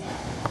pencil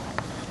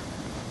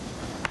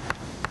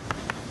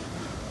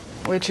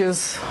which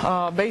is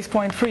base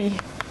point free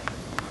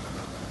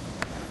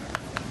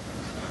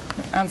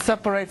and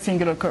separates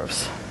singular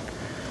curves,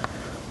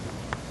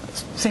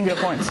 singular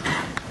points.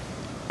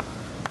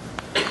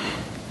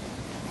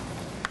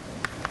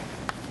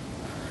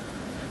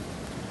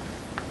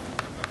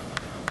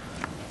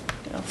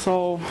 Yeah,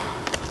 so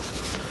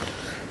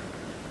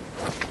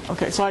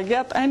okay, so I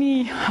get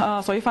any,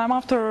 so if I'm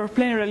after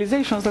planar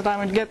realizations, that I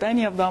would get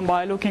any of them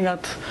by looking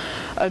at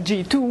a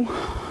G2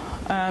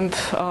 and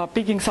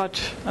picking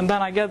such, and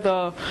then I get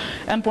the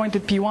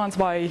n-pointed P1s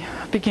by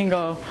picking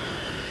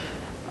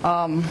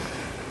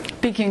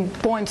picking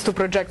points to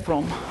project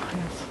from.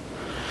 Yes.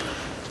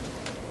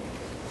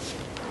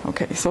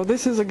 Okay, so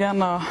this is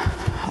again a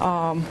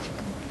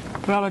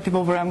relative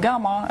over m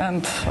gamma.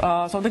 And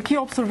so the key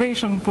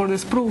observation for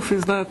this proof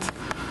is that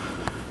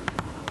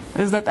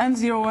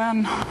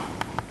n0n,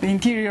 the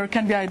interior,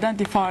 can be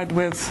identified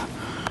with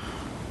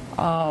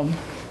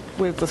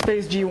the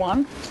space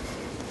G1.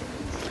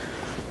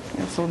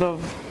 So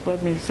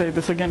let me say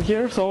this again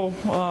here. So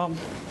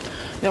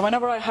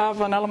whenever I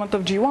have an element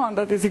of G1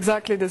 that is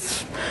exactly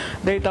this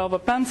data of a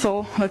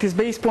pencil that is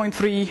base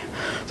 0.3,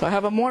 so I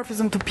have a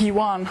morphism to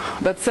P1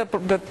 that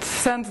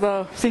sends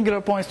the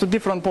singular points to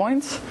different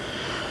points.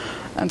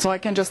 And so I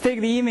can just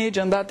take the image,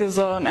 and that is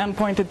an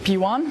n-pointed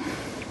P1.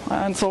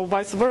 And so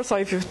vice versa,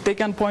 if you take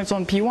n points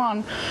on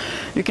P1,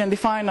 you can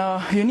define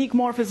a unique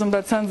morphism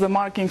that sends the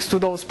markings to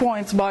those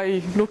points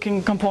by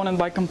looking component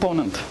by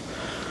component.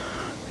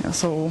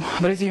 So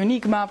there is a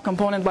unique map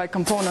component by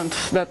component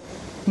that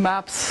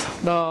maps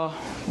the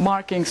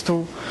markings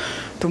to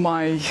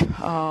my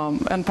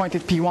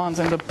n-pointed P1s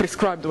in the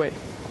prescribed way.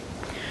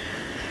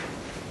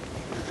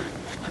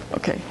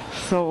 Okay,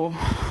 so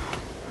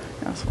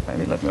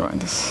maybe let me write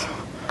this.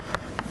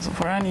 So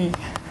for any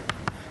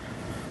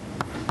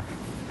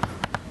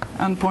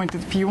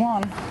n-pointed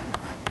P1,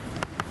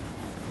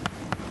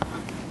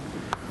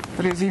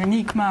 there is a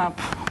unique map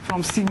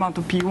from sigma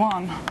to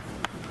P1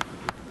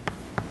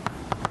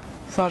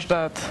 such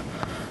that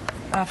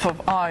f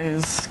of I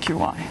is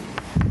Qi.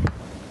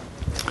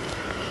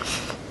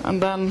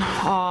 And then,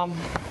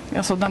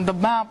 so then the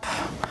map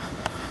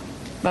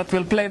that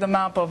will play the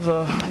map of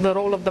the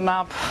role of the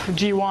map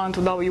G1 to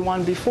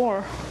W1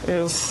 before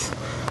is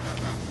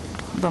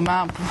the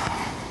map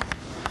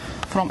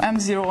from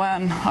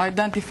M0n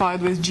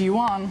identified with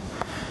G1,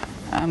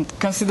 and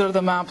consider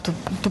the map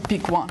to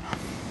peak 1.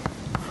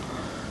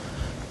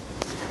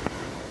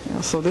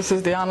 So this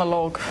is the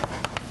analog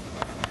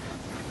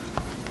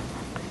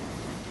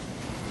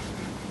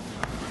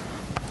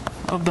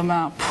of the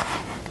map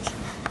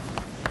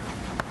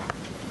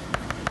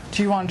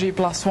G1 G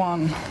plus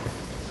 1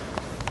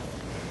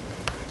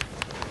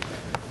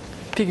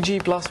 peak G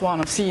plus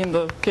 1 of C in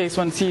the case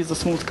when C is a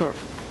smooth curve.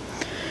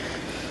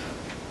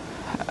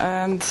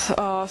 And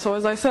so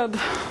as I said,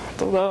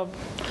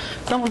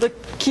 some of the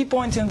key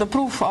points in the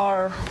proof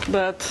are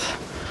that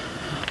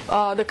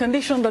the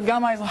condition that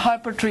gamma is a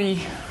hypertree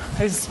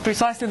is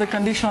precisely the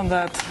condition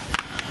that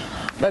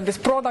this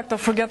product of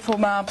forgetful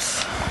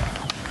maps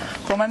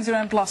from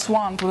M0n plus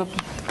 1 to the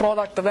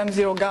product of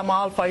M0 gamma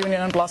alpha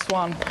union n plus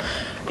 1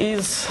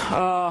 is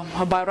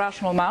a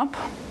birational map.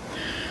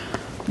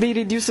 The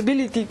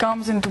irreducibility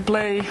comes into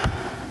play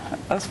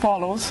as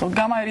follows. So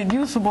gamma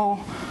irreducible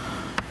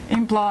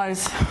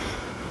implies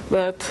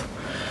that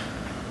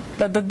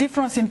the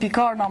difference in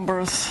Picard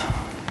numbers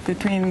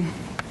between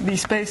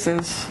these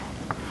spaces.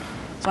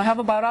 So I have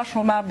a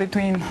birational map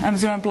between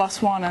M0n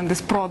plus 1 and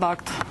this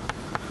product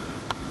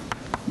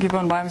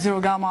given by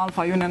M0 gamma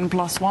alpha union n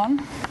plus 1.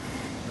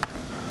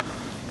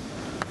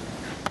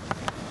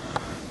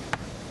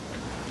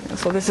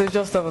 So this is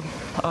just a,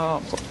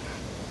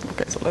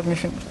 okay, so let me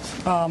finish.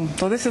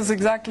 So this is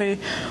exactly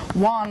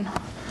 1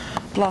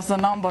 plus the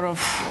number of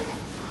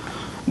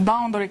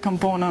boundary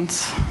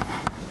components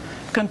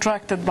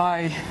contracted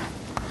by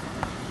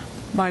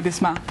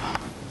this map.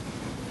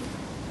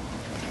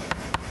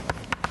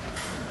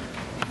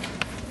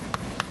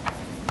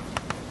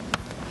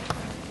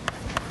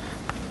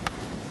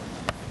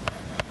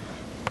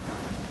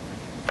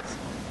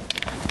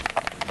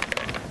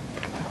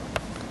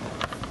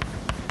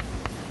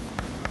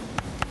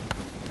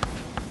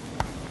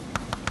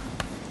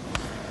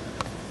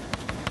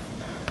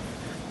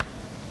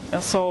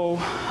 So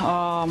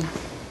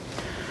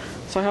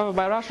I have a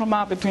birational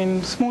map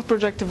between smooth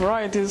projective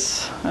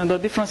varieties, and the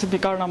difference in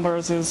Picard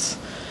numbers is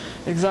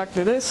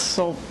exactly this.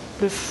 So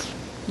this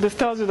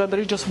tells you that there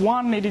is just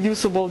one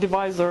irreducible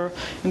divisor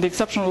in the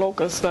exceptional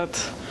locus that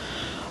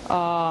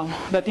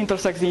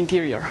intersects the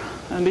interior.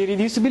 And the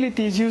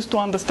irreducibility is used to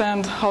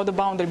understand how the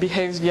boundary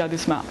behaves via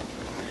this map.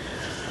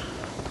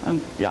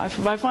 And yeah, I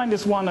find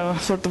this one a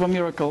sort of a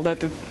miracle that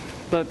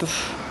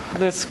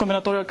this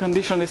combinatorial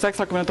condition, this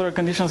extra combinatorial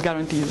conditions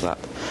guarantees that.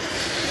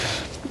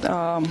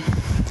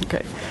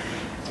 Okay.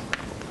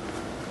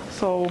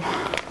 So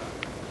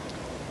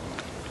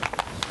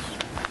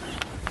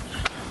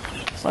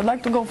I'd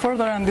like to go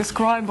further and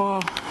describe a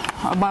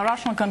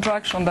birational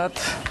contraction that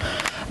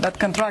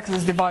contracts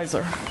this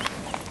divisor.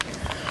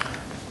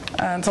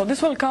 And so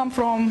this will come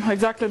from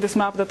exactly this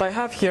map that I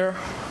have here.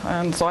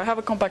 And so I have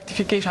a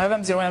compactification. I have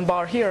M0n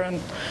bar here,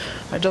 and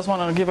I just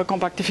want to give a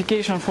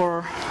compactification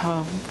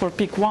for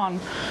peak 1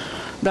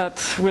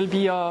 that will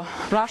be a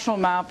rational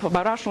map, a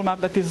birational map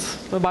that is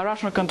a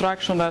birational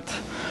contraction that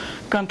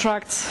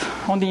contracts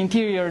on the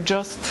interior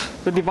just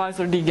the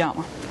divisor d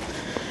gamma.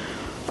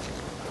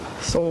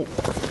 So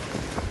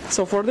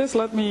for this,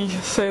 let me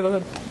say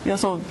that, yeah,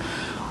 so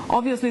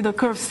obviously the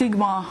curve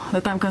sigma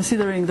that I'm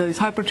considering, these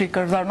hypertree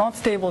curves, are not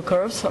stable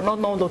curves, are not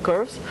nodal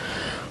curves.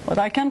 But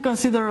I can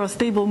consider a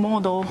stable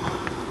model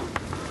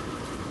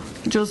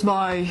just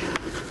by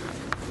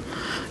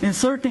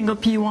inserting a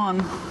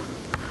P1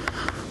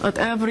 at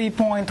every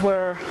point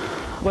where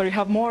you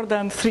have more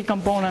than 3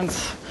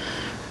 components,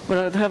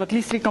 where I have at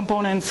least 3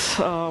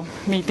 components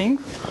meeting.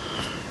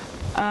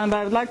 And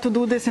I would like to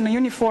do this in a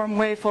uniform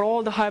way for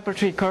all the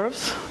hypertree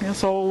curves. Yeah,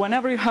 so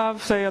whenever you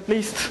have, say, at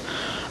least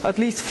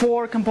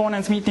 4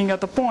 components meeting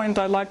at a point,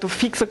 I'd like to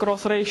fix a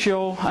cross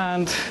ratio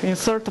and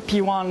insert a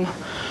P1,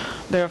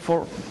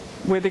 therefore,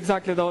 with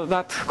exactly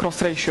that cross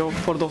ratio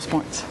for those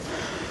points.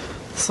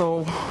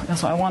 So, yeah,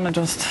 so I want to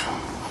just,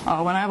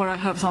 whenever I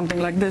have something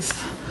like this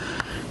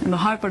in the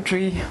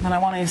hypertree, then I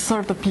want to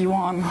insert a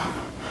P1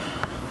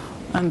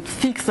 and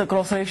fix the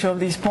cross ratio of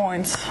these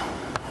points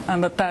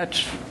and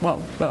attach,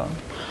 well,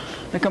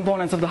 the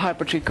components of the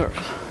hypertree curve.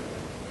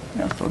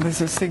 Yeah, so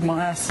this is sigma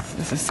S,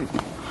 this is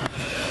sigma.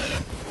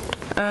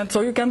 And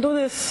so you can do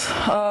this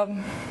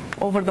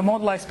over the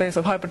moduli space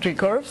of hypertree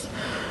curves.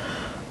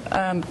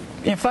 And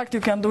in fact,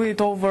 you can do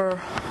it over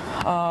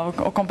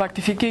a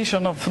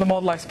compactification of the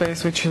moduli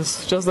space, which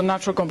is just the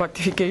natural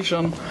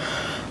compactification,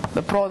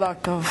 the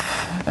product of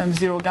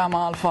M0 gamma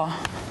alpha,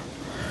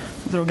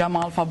 0 gamma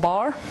alpha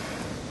bar.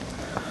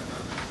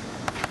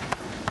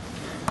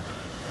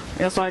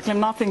 Yeah, so I claim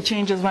nothing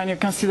changes when you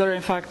consider,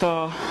 in fact,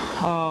 a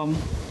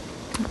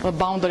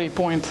boundary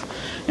point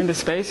in the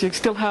space. You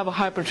still have a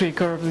hypertree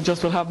curve, you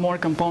just will have more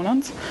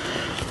components.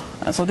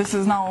 And so this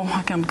is now,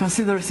 I can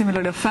consider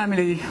similarly a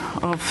family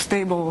of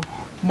stable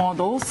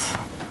models.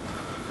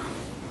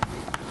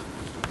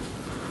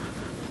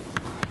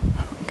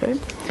 Okay.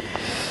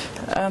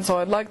 And so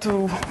I'd like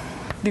to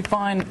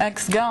define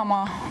X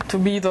gamma to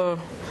be the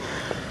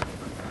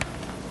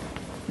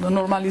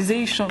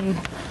normalization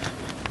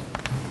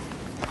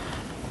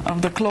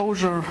of the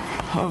closure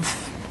of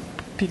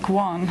peak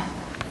 1,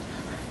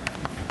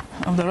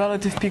 of the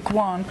relative peak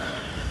 1.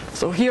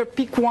 So here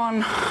peak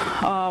 1,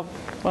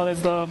 well,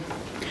 it's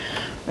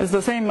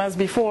the same as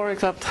before,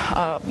 except,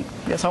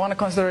 yes, I want to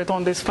consider it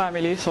on this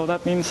family. So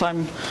that means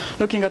I'm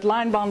looking at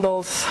line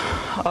bundles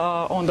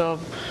on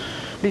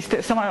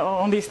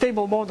these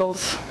stable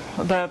models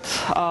that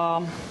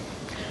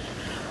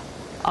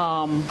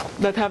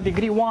that have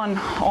degree 1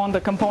 on the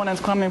components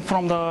coming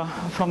from the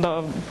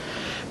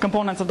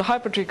components of the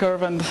hypertree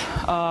curve, and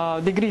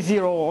degree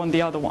 0 on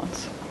the other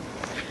ones.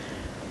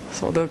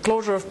 So the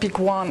closure of peak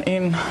 1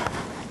 in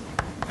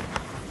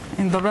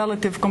the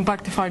relative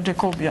compactified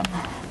Jacobian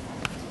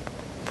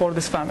for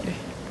this family.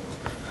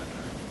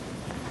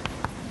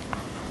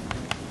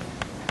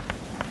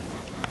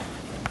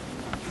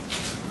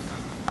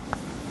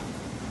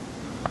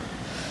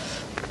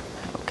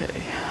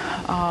 Okay.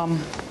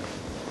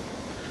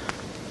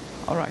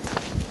 All right.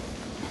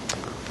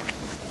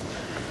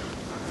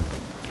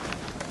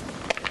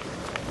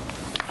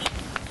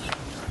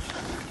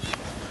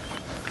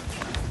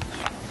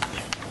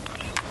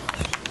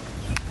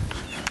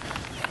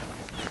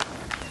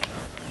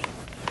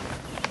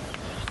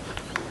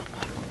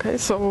 Okay,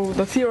 so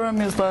the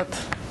theorem is that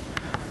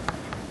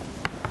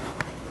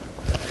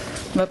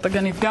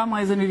again, if gamma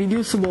is an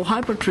irreducible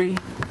hypertree,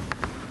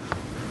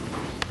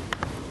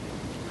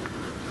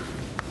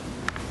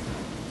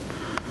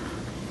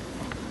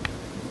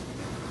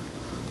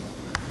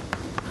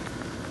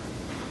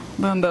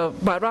 then the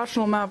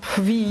birational map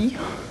V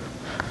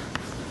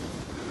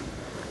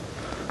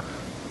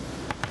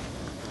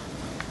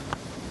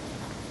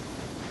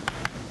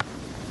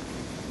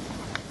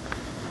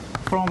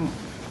from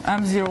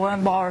M0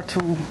 n bar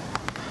to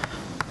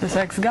this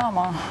X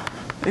gamma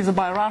is a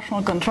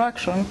birational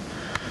contraction,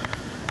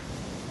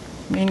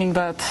 meaning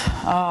that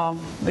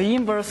the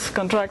inverse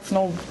contracts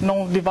no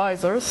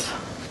divisors.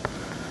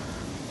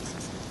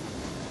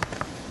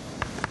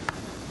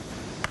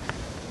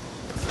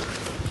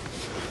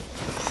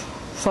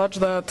 Such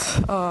that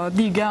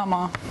d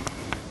gamma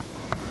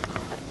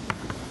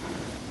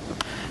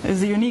is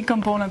the unique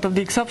component of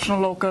the exceptional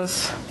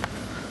locus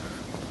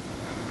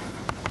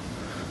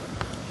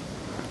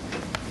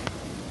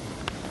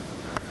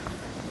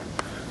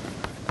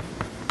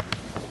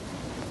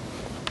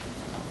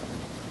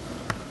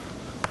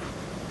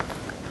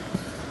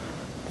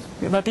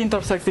that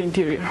intersects the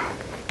interior.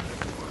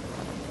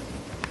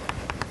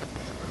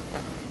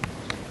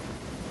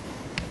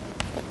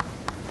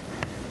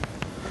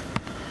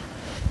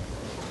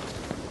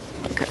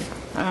 Okay,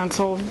 and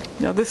so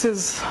yeah, this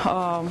is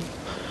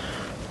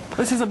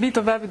a bit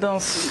of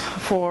evidence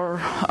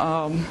for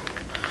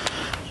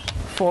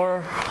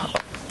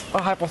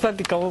a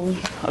hypothetical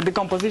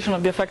decomposition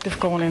of the effective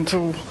cone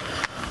into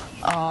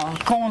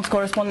cones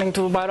corresponding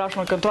to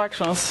birational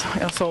contractions.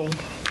 Yeah, so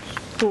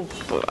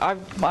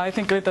I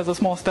think of it as a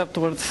small step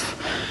towards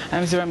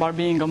M0 bar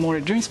being a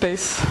more dream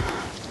space.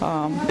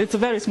 It's a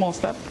very small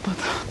step, but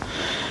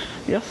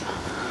yes?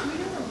 Do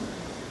you know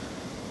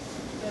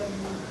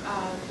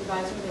the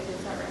divisor that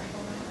gives that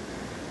rational map?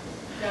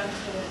 Down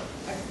to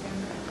X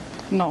gamma?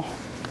 No.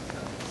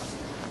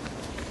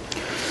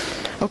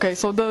 Okay,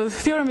 so the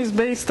theorem is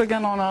based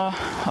again on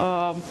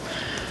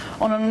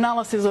an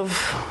analysis of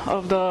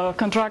the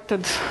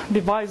contracted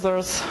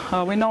divisors.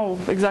 We know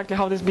exactly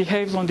how this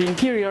behaves on the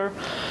interior,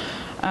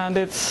 and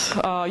it's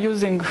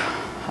using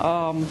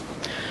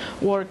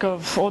work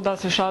of Oda,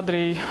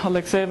 Seshadri,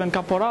 Alexeev, and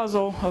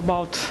Caporazzo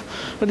about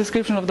a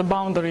description of the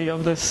boundary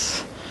of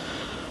this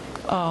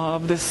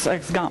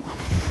X gamma.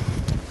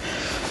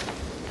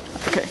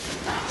 Okay,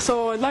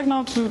 so I'd like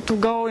now to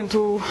go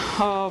into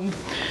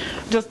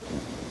just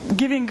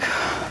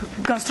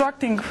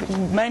constructing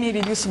many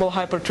reducible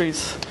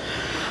hypertrees.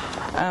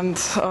 And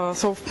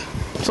so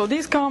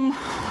these come,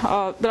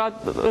 there are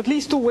at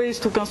least two ways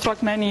to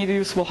construct many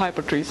reducible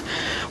hypertrees.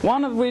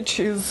 One of which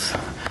is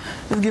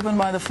given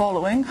by the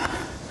following.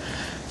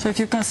 So if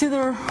you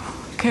consider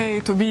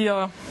K to be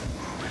a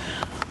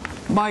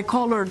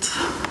bicolored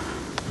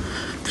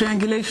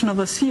triangulation of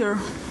a sphere,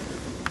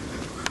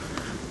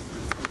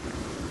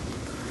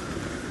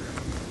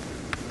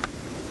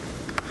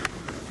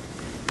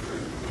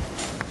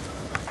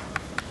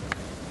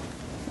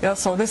 yeah,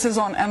 so this is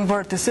on n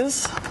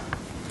vertices.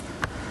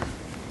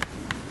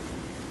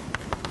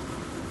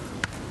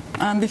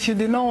 And if you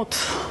denote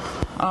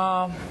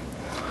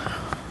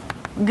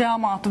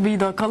gamma to be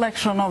the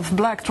collection of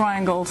black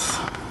triangles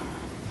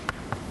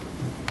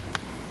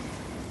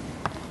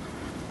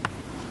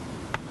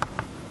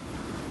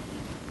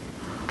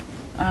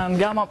and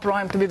gamma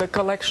prime to be the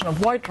collection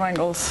of white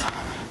triangles,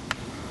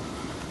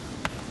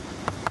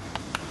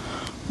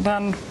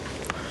 then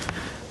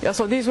yeah,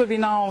 so these will be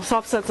now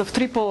subsets of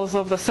triples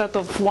of the set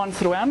of 1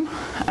 through n.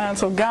 And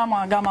so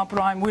gamma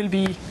prime will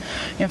be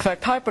in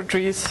fact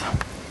hypertrees.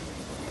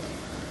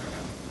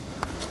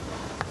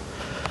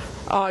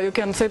 You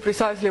can say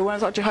precisely when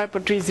such a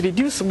hypertree is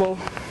reducible.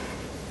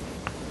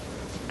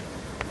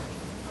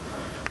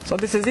 So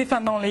this is if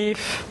and only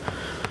if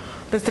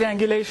this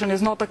triangulation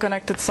is not a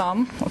connected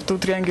sum of two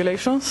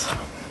triangulations.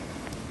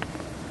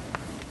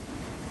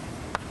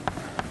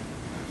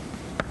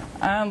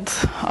 And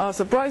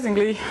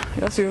surprisingly,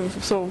 yes, you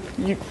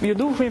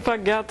do in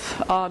fact get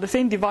the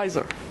same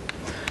divisor.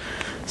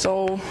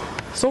 So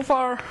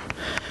far,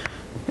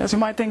 yes, you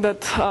might think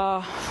that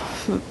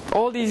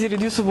all these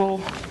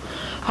irreducible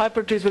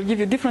hypertrees will give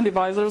you different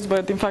divisors,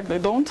 but in fact they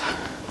don't.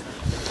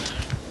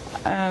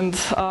 And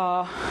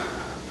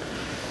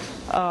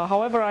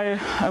however,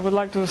 I would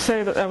like to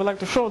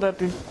show that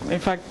in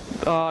fact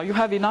you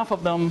have enough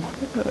of them,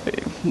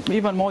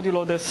 even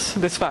modulo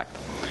this fact.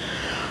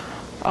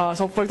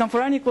 So for example,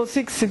 for n equals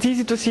 6, it's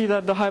easy to see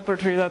that the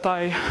hypertree that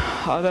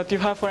you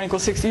have for n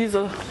equals 6 is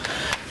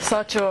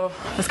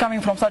coming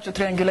from such a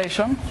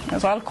triangulation.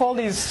 And so I'll call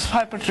these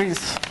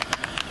hypertrees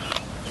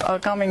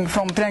coming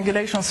from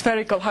triangulation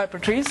spherical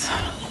hypertrees.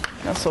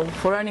 And so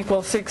for n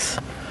equals 6,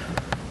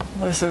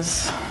 this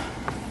is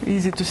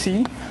easy to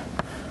see.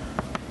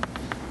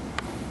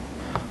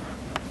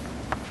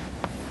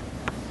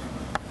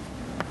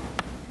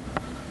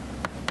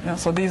 Yeah,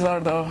 so these are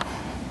the.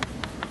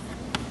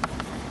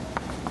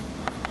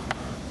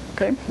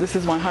 Okay, this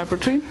is my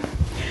hypertree.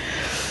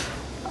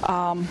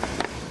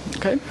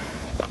 Okay.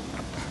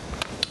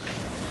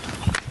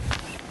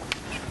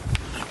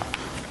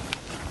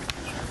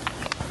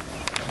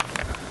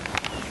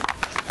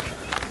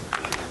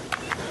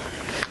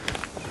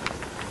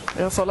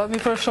 Yeah, so let me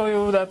first show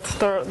you that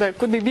there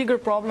could be bigger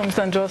problems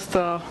than just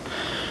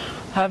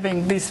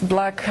having these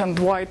black and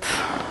white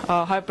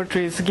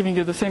hypertrees giving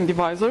you the same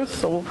divisors.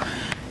 So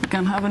you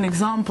can have an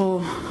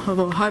example of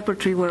a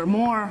hypertree where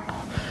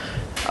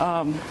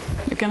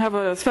you can have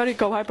a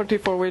spherical hypertree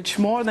for which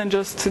more than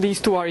just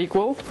these two are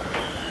equal.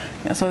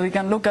 Yeah, so you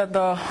can look at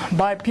the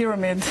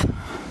bipyramid.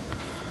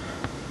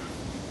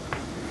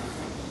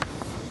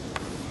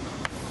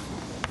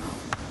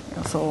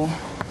 Yeah, so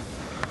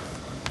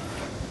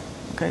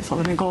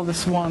let me call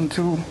this 1,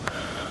 2,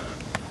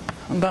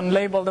 and then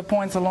label the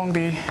points along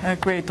the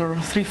equator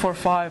 3, 4,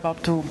 5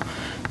 up to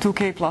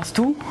 2k plus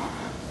 2.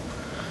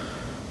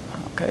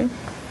 Okay.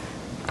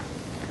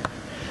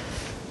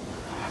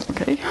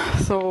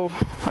 So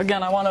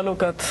again, I want to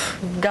look at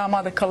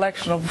gamma, the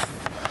collection of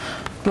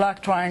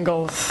black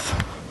triangles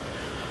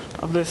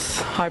of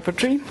this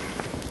hypertree.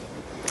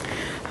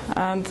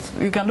 And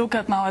you can look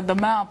at now at the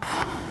map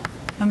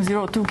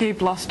M0 2k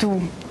plus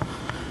 2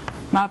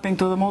 mapping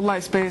to the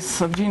moduli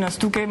space of genus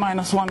 2k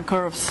minus 1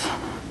 curves.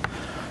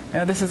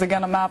 Yeah, this is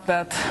again a map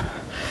that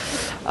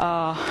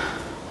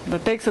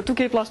takes a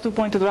 2k plus 2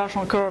 pointed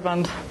rational curve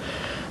and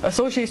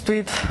associates to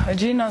it a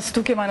genus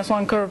 2k minus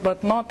 1 curve,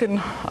 but not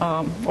in,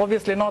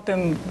 obviously not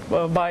in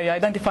by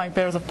identifying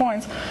pairs of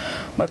points,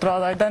 but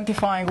rather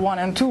identifying 1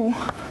 and 2.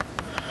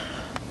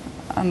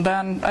 And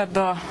then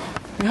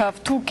you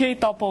have 2 k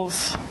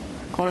tuples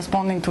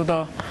corresponding to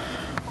the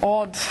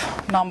odd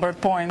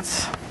numbered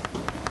points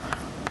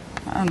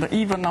and the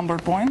even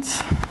numbered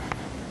points.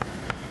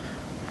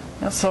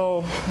 Yeah,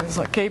 so there's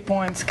like k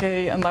points,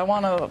 k, and I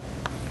want to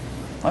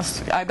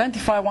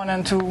identify 1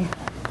 and 2.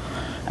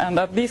 And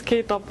at these 2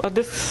 k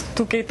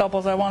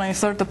tuples, I want to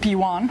insert a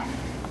p1.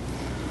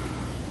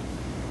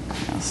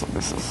 Yeah, so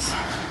this is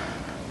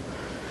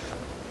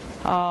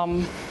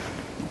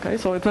okay.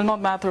 So it will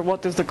not matter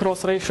what is the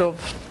cross ratio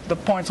of the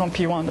points on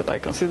p1 that I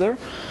consider.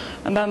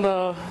 And then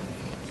the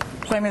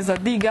claim is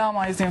that d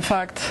gamma is in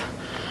fact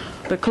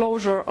the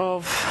closure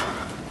of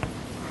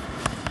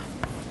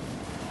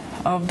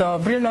the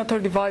Brilnotter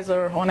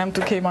divisor on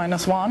m2k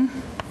minus 1.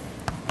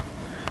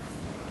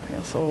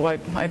 Yeah, so I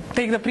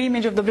take the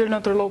pre-image of the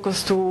Birational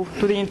locus to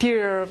the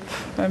interior of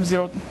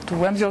M0 to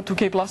M0 to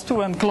K plus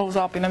 2 and close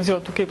up in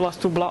M0 to K plus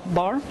 2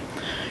 bar.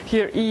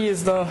 Here E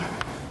is the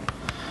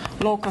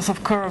locus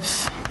of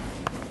curves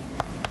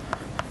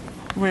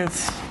with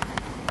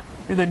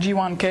the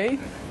G1K.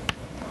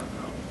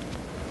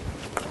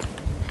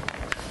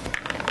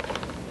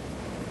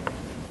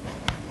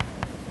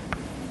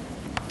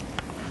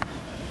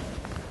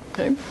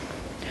 Okay,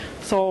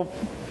 so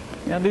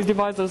yeah, these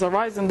divisors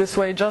arise in this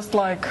way, just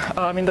like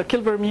the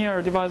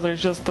Kilber-Meyer divisor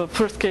is just the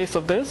first case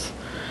of this.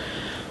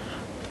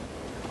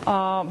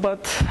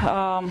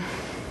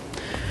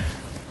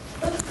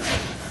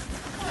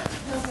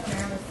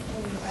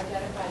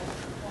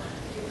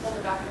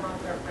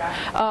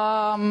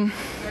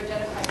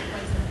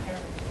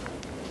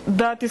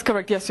 That is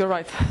correct. Yes, you're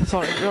right.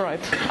 Sorry, you're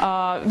right.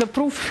 The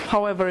proof,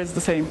 however, is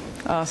the same.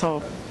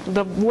 So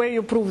the way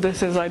you prove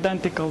this is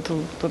identical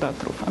to that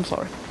proof. I'm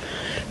sorry.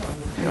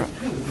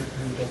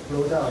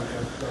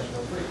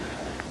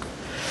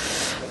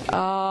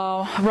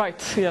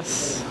 Right.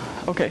 Yes.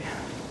 Okay.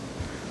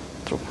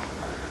 True.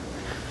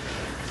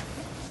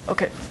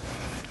 Okay.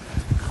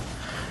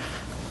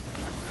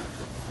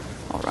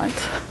 All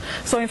right.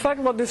 So in fact,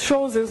 what this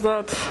shows is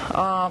that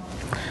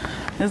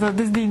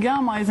this D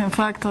gamma is in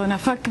fact an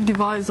effective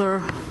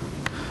divisor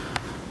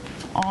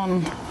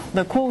on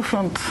the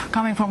quotient,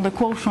 coming from the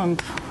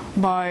quotient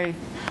by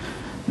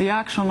the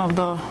action of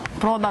the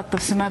product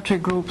of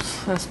symmetric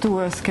groups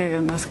S2, Sk,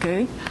 and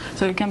Sk.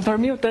 So you can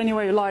permute any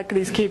way you like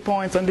these K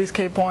points and these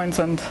K points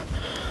and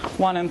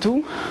 1 and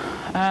 2.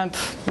 And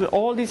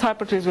all these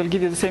hypertrees will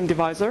give you the same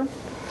divisor.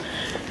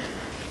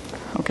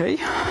 Okay.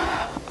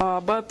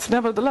 But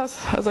nevertheless,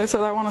 as I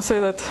said, I want to say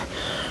that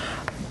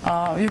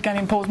you can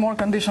impose more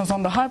conditions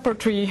on the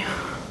hypertree.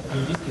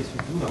 In this case,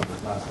 you do know the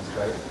classes,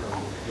 right,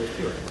 from your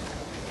theory?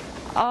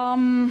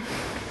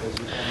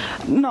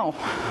 No,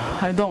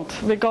 I don't.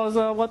 Because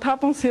what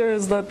happens here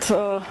is that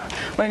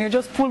when you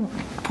just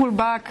pull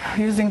back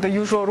using the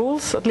usual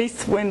rules, at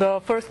least in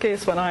the first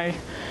case when I...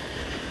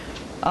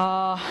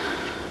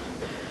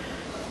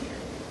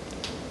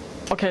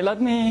 okay,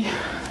 let me...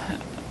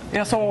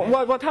 Yeah, so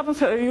what happens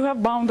here, you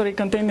have boundary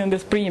contained in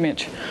this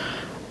pre-image.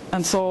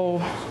 And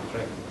so...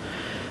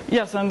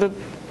 Yes, and it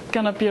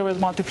can appear with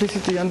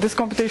multiplicity, and this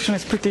computation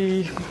is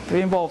pretty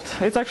involved.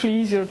 It's actually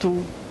easier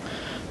to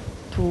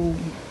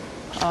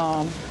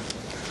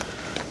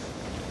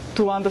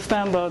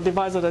understand the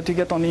divisor that you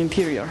get on the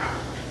interior.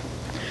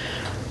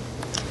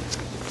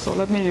 So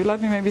let me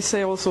maybe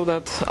say also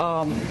that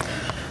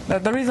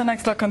that there is an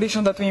extra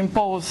condition that we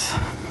impose,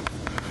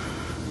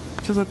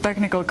 which is a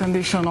technical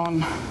condition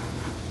on.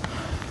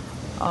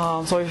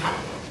 So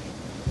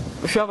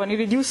if you have an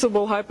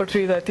irreducible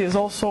hypertree that is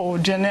also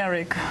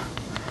generic,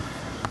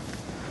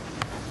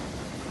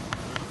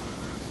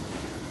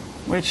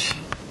 which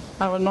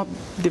I will not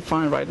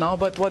define right now,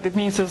 but what it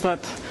means is that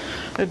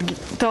it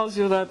tells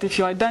you that if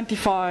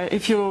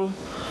you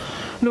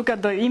look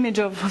at the image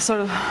of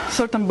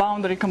certain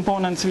boundary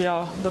components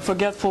via the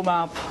forgetful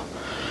map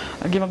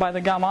given by the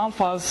gamma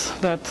alphas,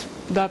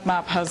 that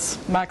map has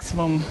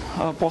maximum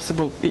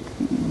possible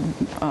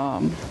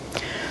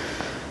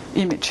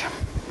image.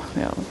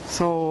 Yeah.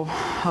 So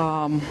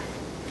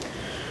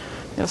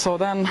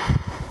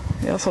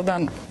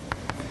then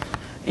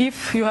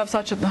if you have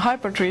such a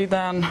hypertree,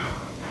 then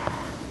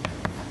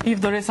if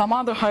there is some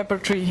other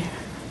hypertree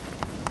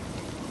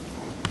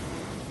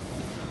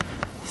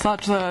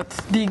such that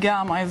D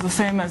gamma is the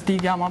same as D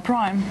gamma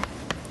prime,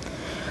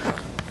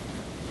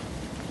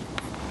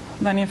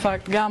 then in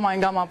fact gamma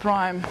and gamma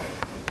prime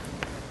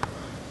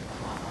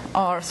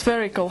are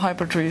spherical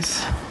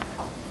hypertrees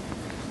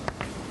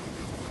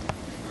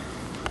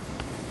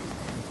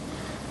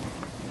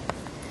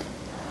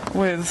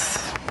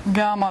with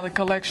gamma the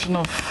collection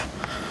of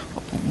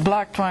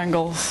black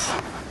triangles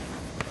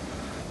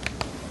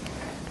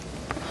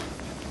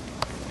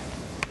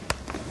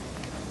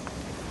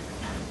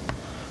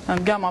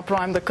and gamma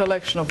prime the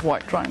collection of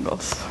white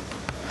triangles.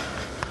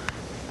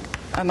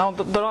 And now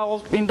there are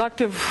all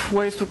inductive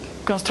ways to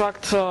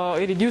construct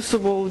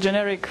irreducible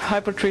generic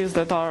hypertrees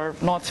that are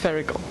not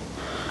spherical.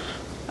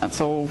 And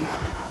so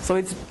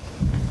it's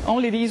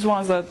only these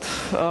ones that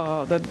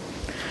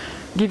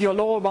give you a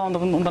lower bound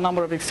on the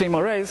number of extreme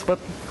arrays, but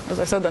as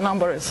I said, the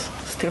number is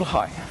still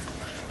high.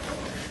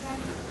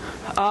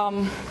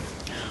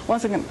 One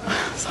second,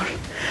 sorry.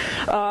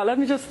 Let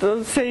me just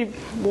say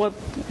what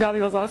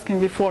Gary was asking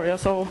before. Yeah?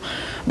 So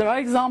there are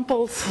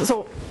examples.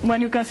 So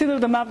when you consider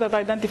the map that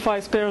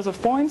identifies pairs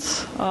of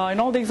points, in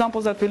all the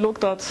examples that we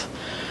looked at,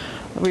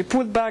 we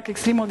put back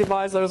extremal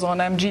divisors on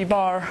mg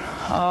bar.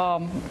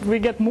 We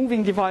get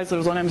moving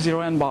divisors on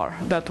m0n bar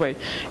that way.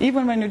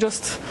 Even when you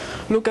just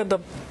look at the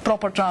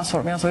proper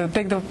transform, yeah? So you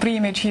take the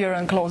pre-image here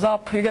and close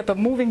up, you get a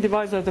moving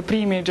divisor, the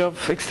pre-image of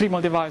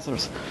extremal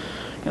divisors.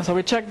 Yeah, so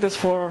we check this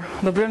for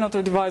the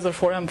Birational divisor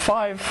for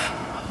M5,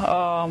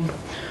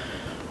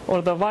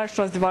 or the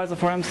Weierstrass divisor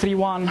for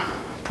M31,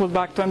 put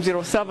back to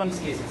M07. In this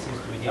case, it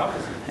seems to be the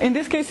opposite. In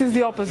this case, it's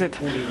the opposite.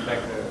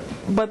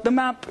 But the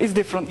map is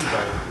different.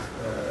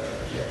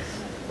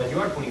 But you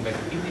are pulling back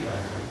the big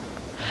divisor.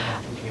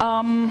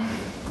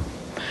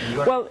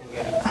 You are well, looking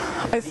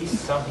at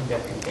least something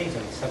that contains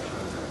an exception.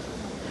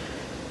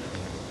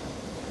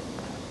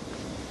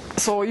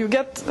 so you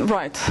get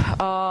right.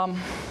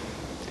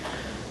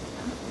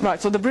 Right.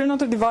 So the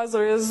Birational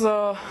divisor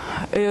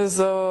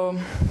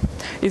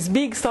is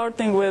big,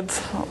 starting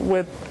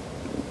with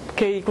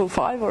k equal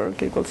 5 or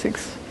k equal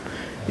 6.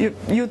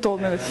 You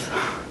told me this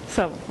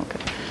 7. Okay.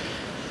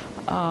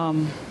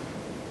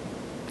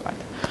 Right.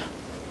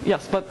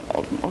 Yes, but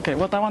okay.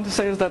 What I want to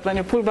say is that when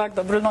you pull back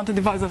the Birational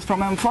divisors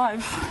from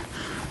M5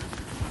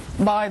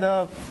 by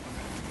the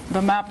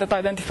map that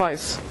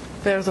identifies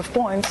pairs of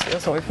points.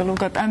 So if you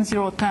look at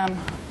M010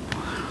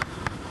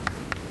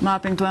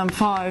 mapping to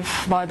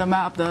M5 by the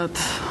map that,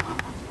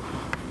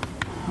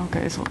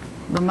 okay, so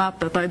the map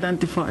that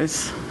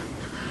identifies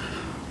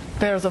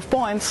pairs of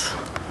points,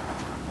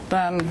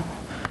 then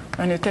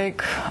when you take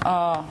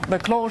the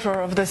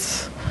closure of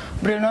this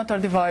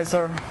Birational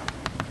divisor,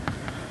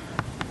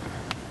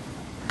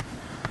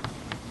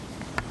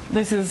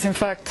 this is in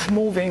fact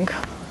moving.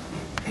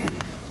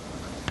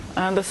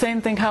 And the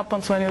same thing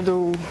happens when you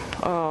do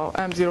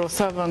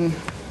M07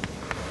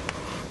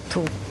 to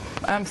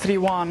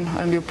M31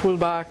 and you pull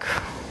back.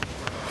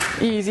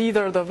 E is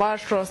either the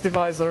Weierstrass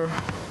divisor,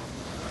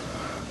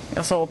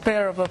 so a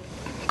pair of a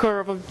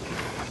curve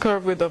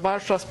with the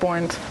Weierstrass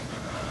point,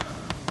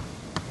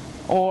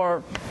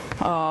 or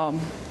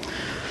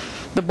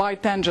the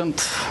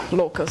bitangent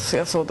locus,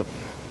 so the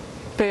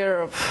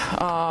pair of,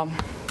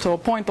 so a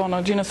point on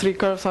a genus 3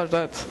 curve such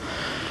that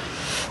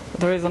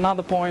there is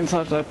another point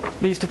such that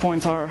these 2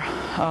 points are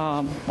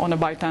on a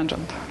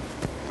bitangent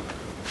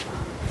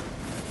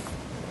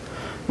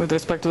with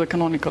respect to the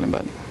canonical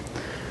embedding.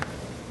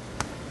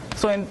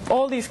 So in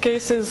all these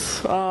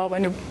cases,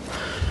 when you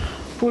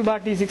pull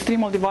back these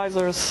extremal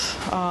divisors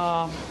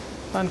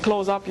and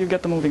close up, you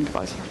get the moving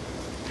divisor.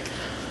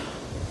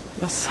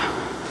 Yes?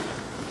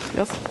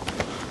 Yes?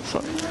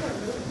 Sorry.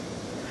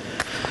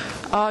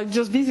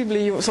 Just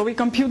visibly, so we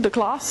compute the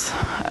class,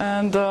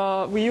 and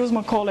we use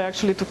Macaulay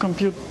actually to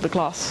compute the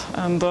class.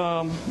 And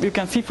you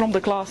can see from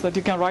the class that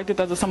you can write it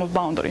as a sum of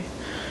boundary.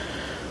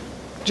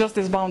 Just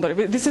this boundary.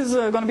 This is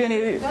going to be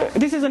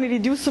this is an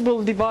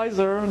irreducible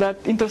divisor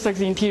that intersects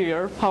the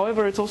interior.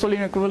 However, it's also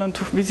linear equivalent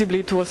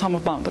visibly to a sum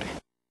of boundary.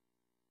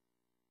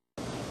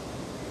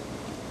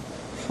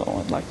 So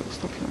I'd like to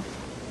stop here.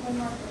 One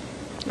more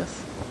question.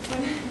 Yes.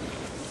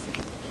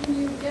 Can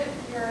you get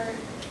your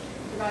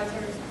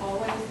divisors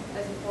always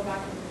as you pull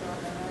back from the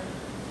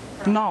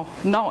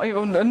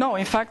No.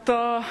 In fact,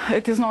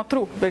 it is not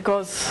true,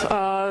 because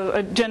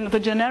the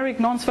generic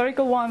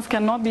non-spherical ones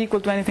cannot be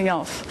equal to anything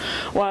else.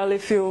 While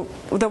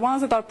the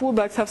ones that are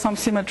pullbacks have some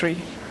symmetry.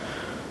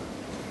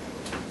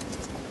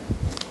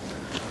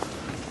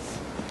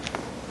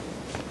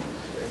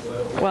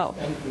 Well.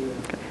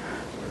 Okay.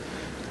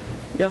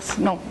 Yes.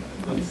 No.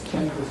 Can you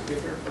speak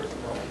first?